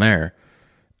word and I'm there.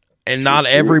 And not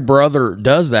every brother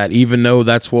does that, even though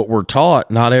that's what we're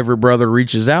taught. Not every brother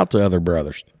reaches out to other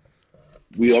brothers.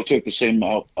 We all take the same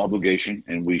obligation,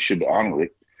 and we should honor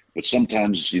it. But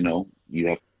sometimes, you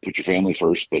have to put your family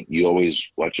first, but you always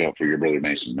watch out for your brother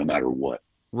Mason, no matter what.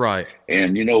 Right.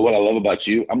 And what I love about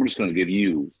you, I'm just going to give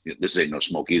you, this ain't no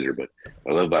smoke either, but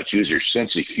what I love about you is your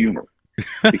sense of humor.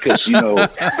 Because,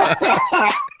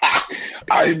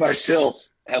 I myself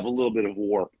have a little bit of a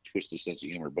warped, twisted sense of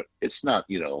humor, but it's not,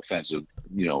 offensive,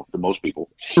 to most people.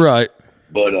 Right.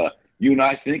 But you and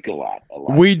I think a lot.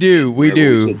 We do. We Whenever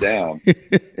do. We sit down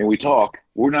and we talk.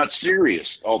 We're not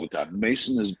serious all the time.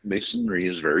 Masonry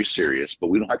is very serious, but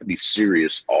we don't have to be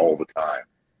serious all the time.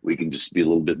 We can just be a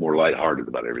little bit more lighthearted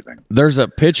about everything. There's a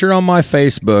picture on my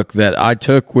Facebook that I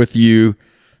took with you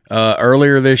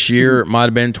earlier this year. It might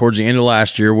have been towards the end of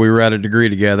last year. We were at a degree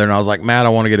together, and I was like, Matt, I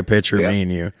want to get a picture of me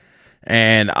and you.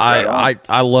 And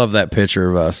I love that picture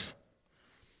of us.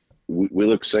 We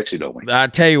look sexy, don't we? I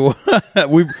tell you what,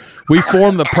 we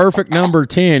formed the perfect number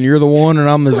 10. You're the 1 and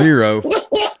I'm the 0.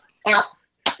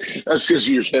 That's because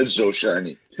your head's so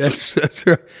shiny. That's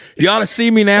right. You ought to see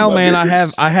me now, man. I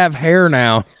have hair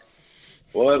now.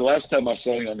 Well, the last time I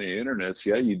saw you on the internet,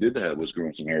 yeah, you was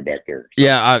growing some hair back there.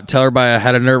 Yeah, I tell everybody I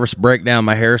had a nervous breakdown.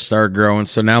 My hair started growing,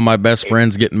 so now my best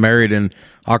friend's getting married in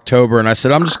October, and I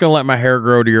said, I'm just going to let my hair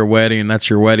grow to your wedding, and that's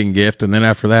your wedding gift, and then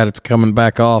after that, it's coming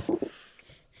back off.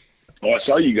 Oh, I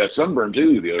saw you got sunburned,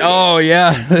 too, the other day. Oh,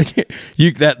 yeah.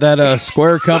 that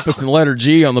square compass and letter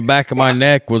G on the back of my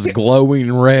neck was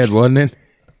glowing red, wasn't it?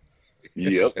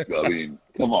 Yep. I mean,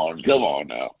 come on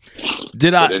now.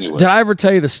 Did I ever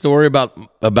tell you the story about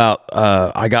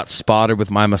I got spotted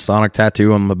with my Masonic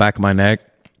tattoo on the back of my neck?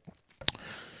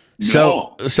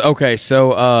 No.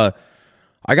 So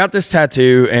I got this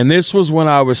tattoo, and this was when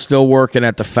I was still working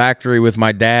at the factory with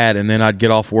my dad, and then I'd get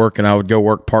off work and I would go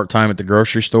work part-time at the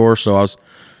grocery store. So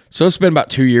it's been about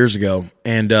 2 years ago,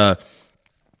 and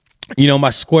my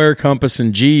square compass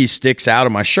and G sticks out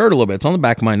of my shirt a little bit. It's on the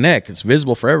back of my neck. It's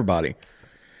visible for everybody.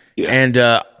 Yeah. And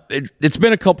it's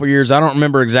been a couple years. I don't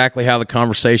remember exactly how the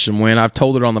conversation went. I've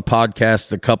told it on the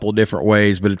podcast a couple of different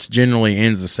ways, but it generally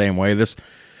ends the same way.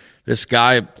 This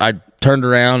guy, I turned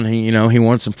around. He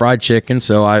wanted some fried chicken,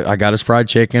 so I got his fried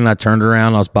chicken. I turned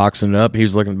around. I was boxing it up. He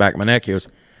was looking back at my neck. He goes,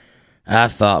 I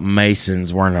thought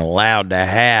Masons weren't allowed to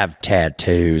have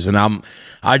tattoos. And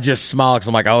I just smiled because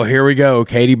I'm like, oh, here we go.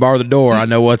 Katie, bar the door. I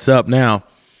know what's up now.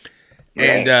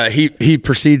 And he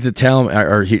proceeds to tell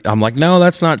me, I'm like, no,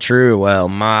 that's not true. Well,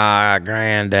 my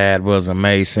granddad was a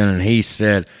Mason, and he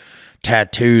said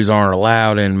tattoos aren't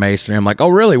allowed in Masonry. I'm like, oh,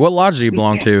 really? What lodge do you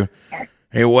belong to?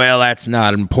 Hey, well, that's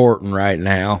not important right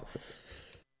now.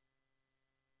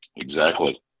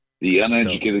 Exactly. The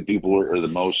uneducated people are the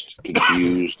most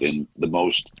confused and the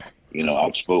most,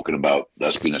 outspoken about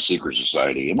us being a secret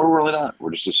society. And we're really not.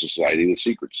 We're just a society with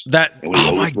secrets.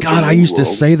 Oh, my God. I used to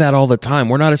say that all the time.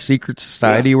 We're not a secret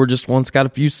society. Yeah. We're just one's got a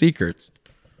few secrets.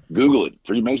 Google it.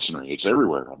 Freemasonry. It's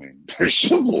everywhere. I mean, there's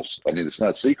symbols. I mean, it's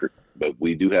not secret, but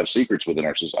we do have secrets within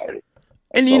our society.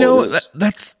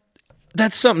 That's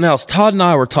that's something else. Todd and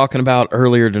I were talking about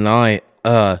earlier tonight.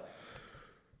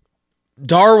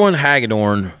 Darwin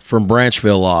Hagedorn from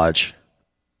Branchville Lodge.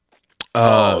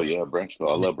 Branchville.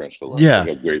 I love Branchville Lodge. Yeah.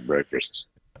 They have great breakfasts.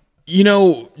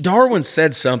 Darwin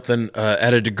said something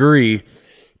at a degree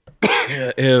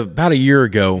about a year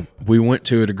ago. We went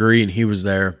to a degree and he was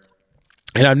there.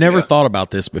 And I've never thought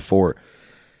about this before.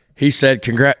 He said,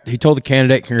 he told the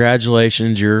candidate,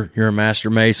 congratulations, you're a Master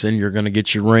Mason. You're going to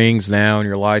get your rings now and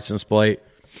your license plate.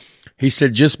 He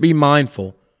said, just be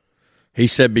mindful. He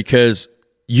said, because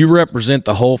you represent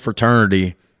the whole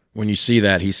fraternity when you see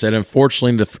that. He said,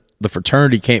 unfortunately, the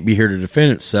fraternity can't be here to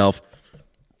defend itself,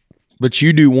 but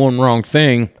you do one wrong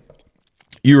thing,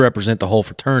 you represent the whole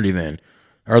fraternity then.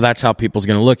 Or that's how people's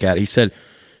going to look at it. He said,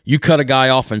 you cut a guy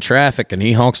off in traffic and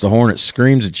he honks the horn, it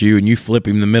screams at you, and you flip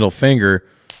him the middle finger.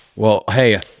 Well,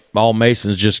 hey, all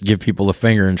Masons just give people the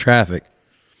finger in traffic.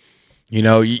 You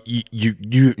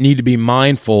need to be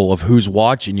mindful of who's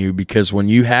watching you, because when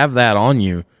you have that on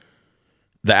you,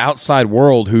 the outside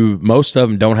world, who most of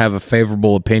them don't have a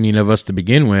favorable opinion of us to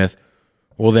begin with,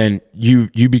 well, then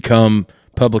you become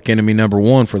public enemy number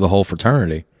one for the whole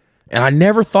fraternity. And I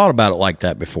never thought about it like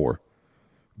that before.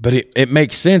 But it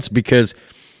makes sense, because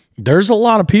there's a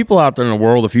lot of people out there in the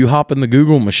world. If you hop in the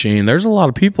Google machine, there's a lot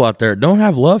of people out there that don't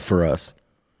have love for us.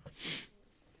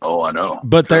 Oh, I know.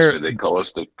 But they call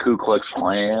us the Ku Klux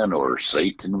Klan or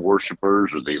Satan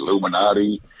worshipers or the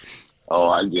Illuminati. Oh,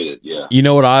 I get it. Yeah. You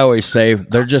know what I always say?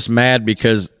 They're just mad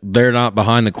because they're not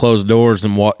behind the closed doors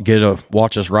and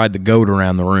watch us ride the goat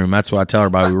around the room. That's what I tell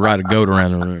everybody. We ride a goat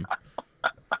around the room.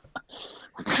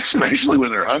 Especially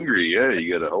when they're hungry. Yeah,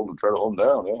 you got to try to hold them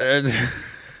down. Yeah.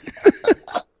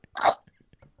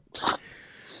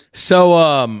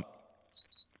 So,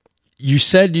 you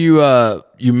said you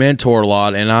mentor a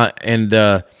lot, and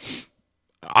I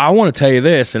want to tell you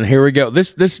this, and here we go.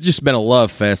 This has just been a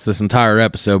love fest this entire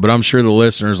episode, but I'm sure the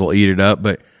listeners will eat it up.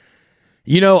 But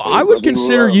I would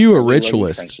consider you a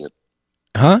ritualist,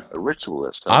 huh? A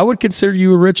ritualist. Huh? I would consider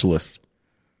you a ritualist.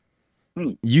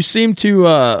 You seem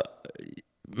to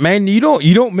Man, you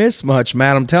don't miss much,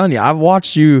 man. I'm telling you, I've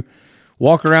watched you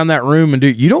walk around that room and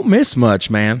you don't miss much,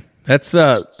 man. That's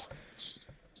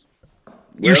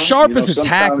you're sharp as a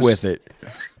tack with it.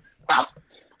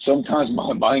 Sometimes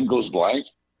my mind goes blank,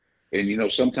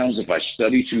 and sometimes if I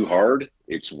study too hard,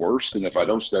 it's worse than if I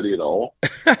don't study at all.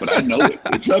 But I know it.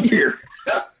 It's up here.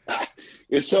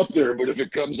 It's up there. But if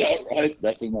it comes out right,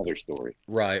 that's another story.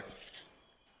 Right.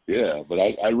 Yeah, but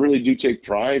I really do take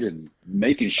pride in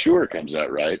making sure it comes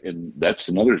out right, and that's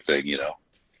another thing.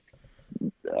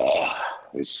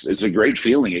 It's a great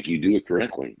feeling if you do it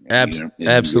correctly.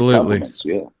 Absolutely.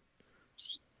 Yeah.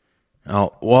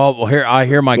 Oh well, here I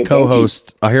hear my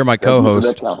co-host. I hear my co-host.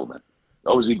 That compliment.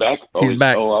 Oh, is he back? He's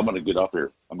back. Oh, I'm going to get off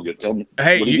here. I'm going to tell him.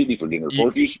 Hey, what do you need for dinner?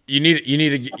 Porkies? You need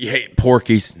to. Hey,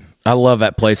 Porkies. I love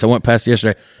that place. I went past it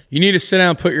yesterday. You need to sit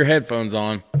down and put your headphones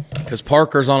on because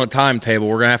Parker's on a timetable.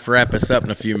 We're going to have to wrap this up in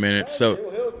a few minutes. So,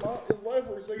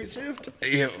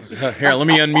 here, let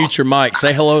me unmute your mic.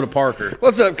 Say hello to Parker.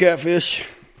 What's up, Catfish?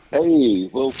 Hey,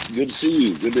 well, good to see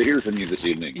you. Good to hear from you this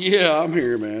evening. Yeah, I'm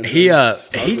here, man. He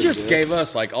just gave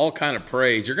us like all kind of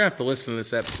praise. You're gonna have to listen to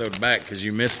this episode back because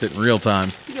you missed it in real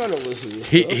time. You gotta listen to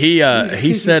this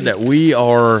he said that we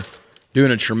are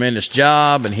doing a tremendous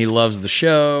job and he loves the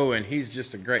show and he's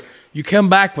just a great. You come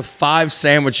back with 5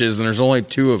 sandwiches and there's only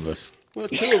 2 of us. Well,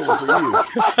 2 of them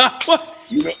for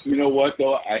you. You know what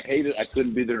though? I hate it. I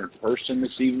couldn't be there in person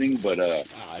this evening, but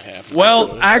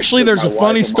well, actually, there's a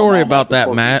funny story about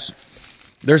that, Matt.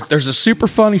 There's a super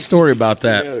funny story about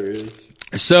that. Yeah, there is.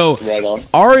 So, right on.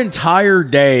 Our entire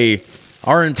day,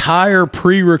 our entire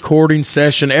pre-recording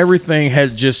session, everything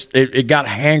had just it got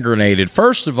hand grenaded.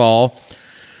 First of all,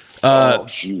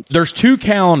 there's 2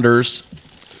 calendars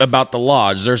about the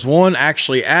lodge. There's one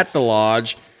actually at the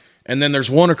lodge. And then there's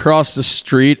one across the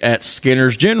street at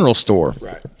Skinner's General Store,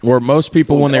 right? Where most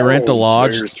people, when they rent the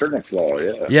lodge,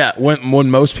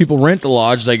 when most people rent the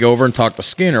lodge, they go over and talk to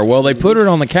Skinner. Well, they put it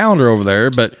on the calendar over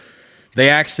there, but they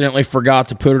accidentally forgot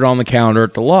to put it on the calendar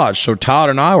at the lodge. So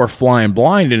Todd and I were flying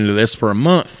blind into this for a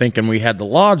month, thinking we had the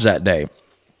lodge that day.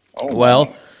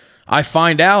 Well, I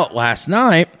find out last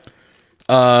night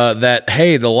that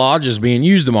hey, the lodge is being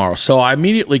used tomorrow. So I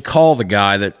immediately call the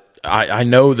guy that I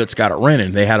know that's got it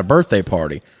rented. They had a birthday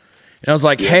party. And I was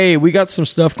like, hey, we got some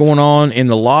stuff going on in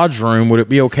the lodge room. Would it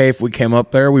be okay if we came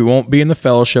up there? We won't be in the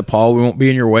fellowship hall. We won't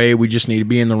be in your way. We just need to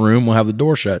be in the room. We'll have the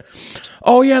door shut.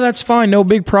 Oh, yeah, that's fine. No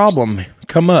big problem.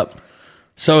 Come up.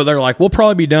 So they're like, we'll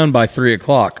probably be done by 3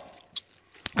 o'clock.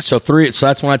 So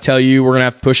that's when I tell you we're going to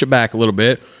have to push it back a little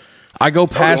bit. I go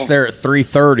past there at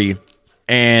 3:30,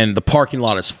 and the parking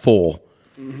lot is full.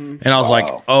 And I was like,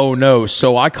 oh, no.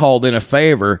 So I called in a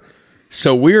favor.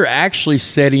 So we're actually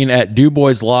sitting at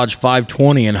DuBois Lodge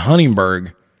 520 in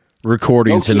Huntingburg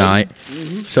recording tonight.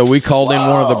 So we called in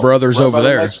one of the brothers over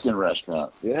there. Mexican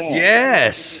restaurant. Yeah.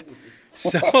 Yes.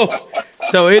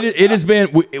 So it has been,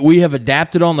 we have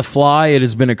adapted on the fly. It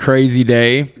has been a crazy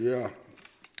day. Yeah.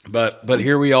 But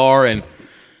here we are. And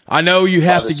I know you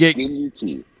have to get...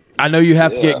 I know you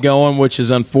have to get going, which is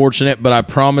unfortunate, but I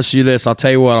promise you this. I'll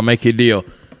tell you what, I'll make you a deal.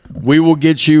 We will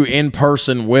get you in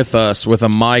person with us with a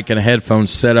mic and a headphone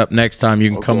set up next time. You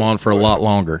can come on for a lot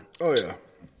longer. Oh, yeah.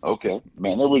 Okay.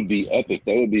 Man, that would be epic.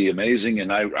 That would be amazing.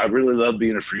 And I really love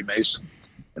being a Freemason.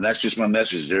 And that's just my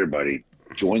message to everybody.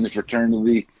 Join the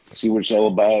fraternity. See what it's all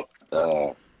about.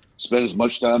 Spend as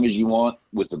much time as you want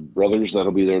with the brothers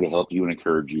that'll be there to help you and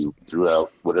encourage you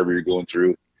throughout whatever you're going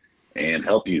through. And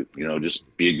help you,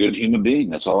 just be a good human being.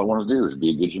 That's all I want to do is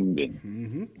be a good human being.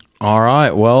 Mm-hmm. All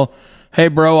right. Well, hey,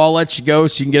 bro, I'll let you go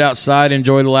so you can get outside,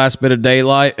 enjoy the last bit of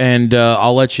daylight, and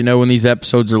I'll let you know when these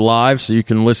episodes are live so you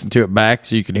can listen to it back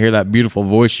so you can hear that beautiful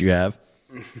voice you have.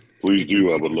 Please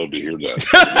do. I would love to hear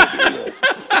that.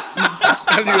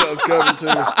 I knew that was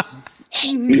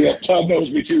coming, too. Yeah, Todd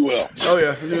knows me too well. Oh,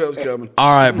 yeah. I knew that was coming.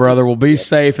 All right, brother. Well, be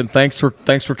safe, and thanks for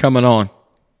coming on.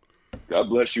 God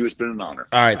bless you. It's been an honor.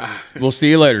 All right. We'll see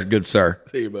you later, good sir.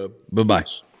 See you, bub. Bye-bye.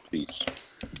 Peace.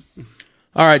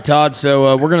 All right, Todd.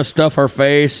 So we're going to stuff our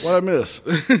face. What I miss?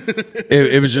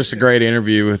 It was just a great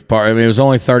interview with Park. I mean, it was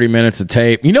only 30 minutes of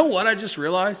tape. You know what I just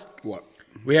realized? What?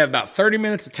 We have about 30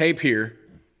 minutes of tape here.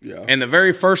 Yeah. And the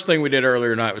very first thing we did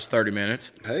earlier tonight was 30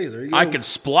 minutes. Hey, there you go. I could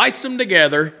splice them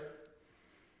together.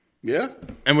 Yeah.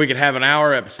 And we could have an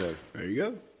hour episode. There you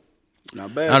go.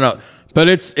 Not bad. I know. But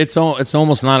it's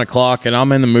almost 9 o'clock, and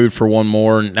I'm in the mood for one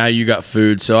more. And now you got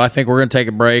food, so I think we're going to take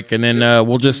a break, and then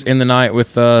we'll just end the night with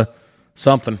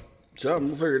something. Something.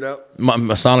 We'll figure it out.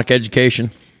 Masonic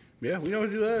education. Yeah, we know how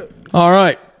to do that. All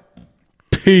right.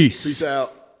 Peace. Peace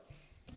out.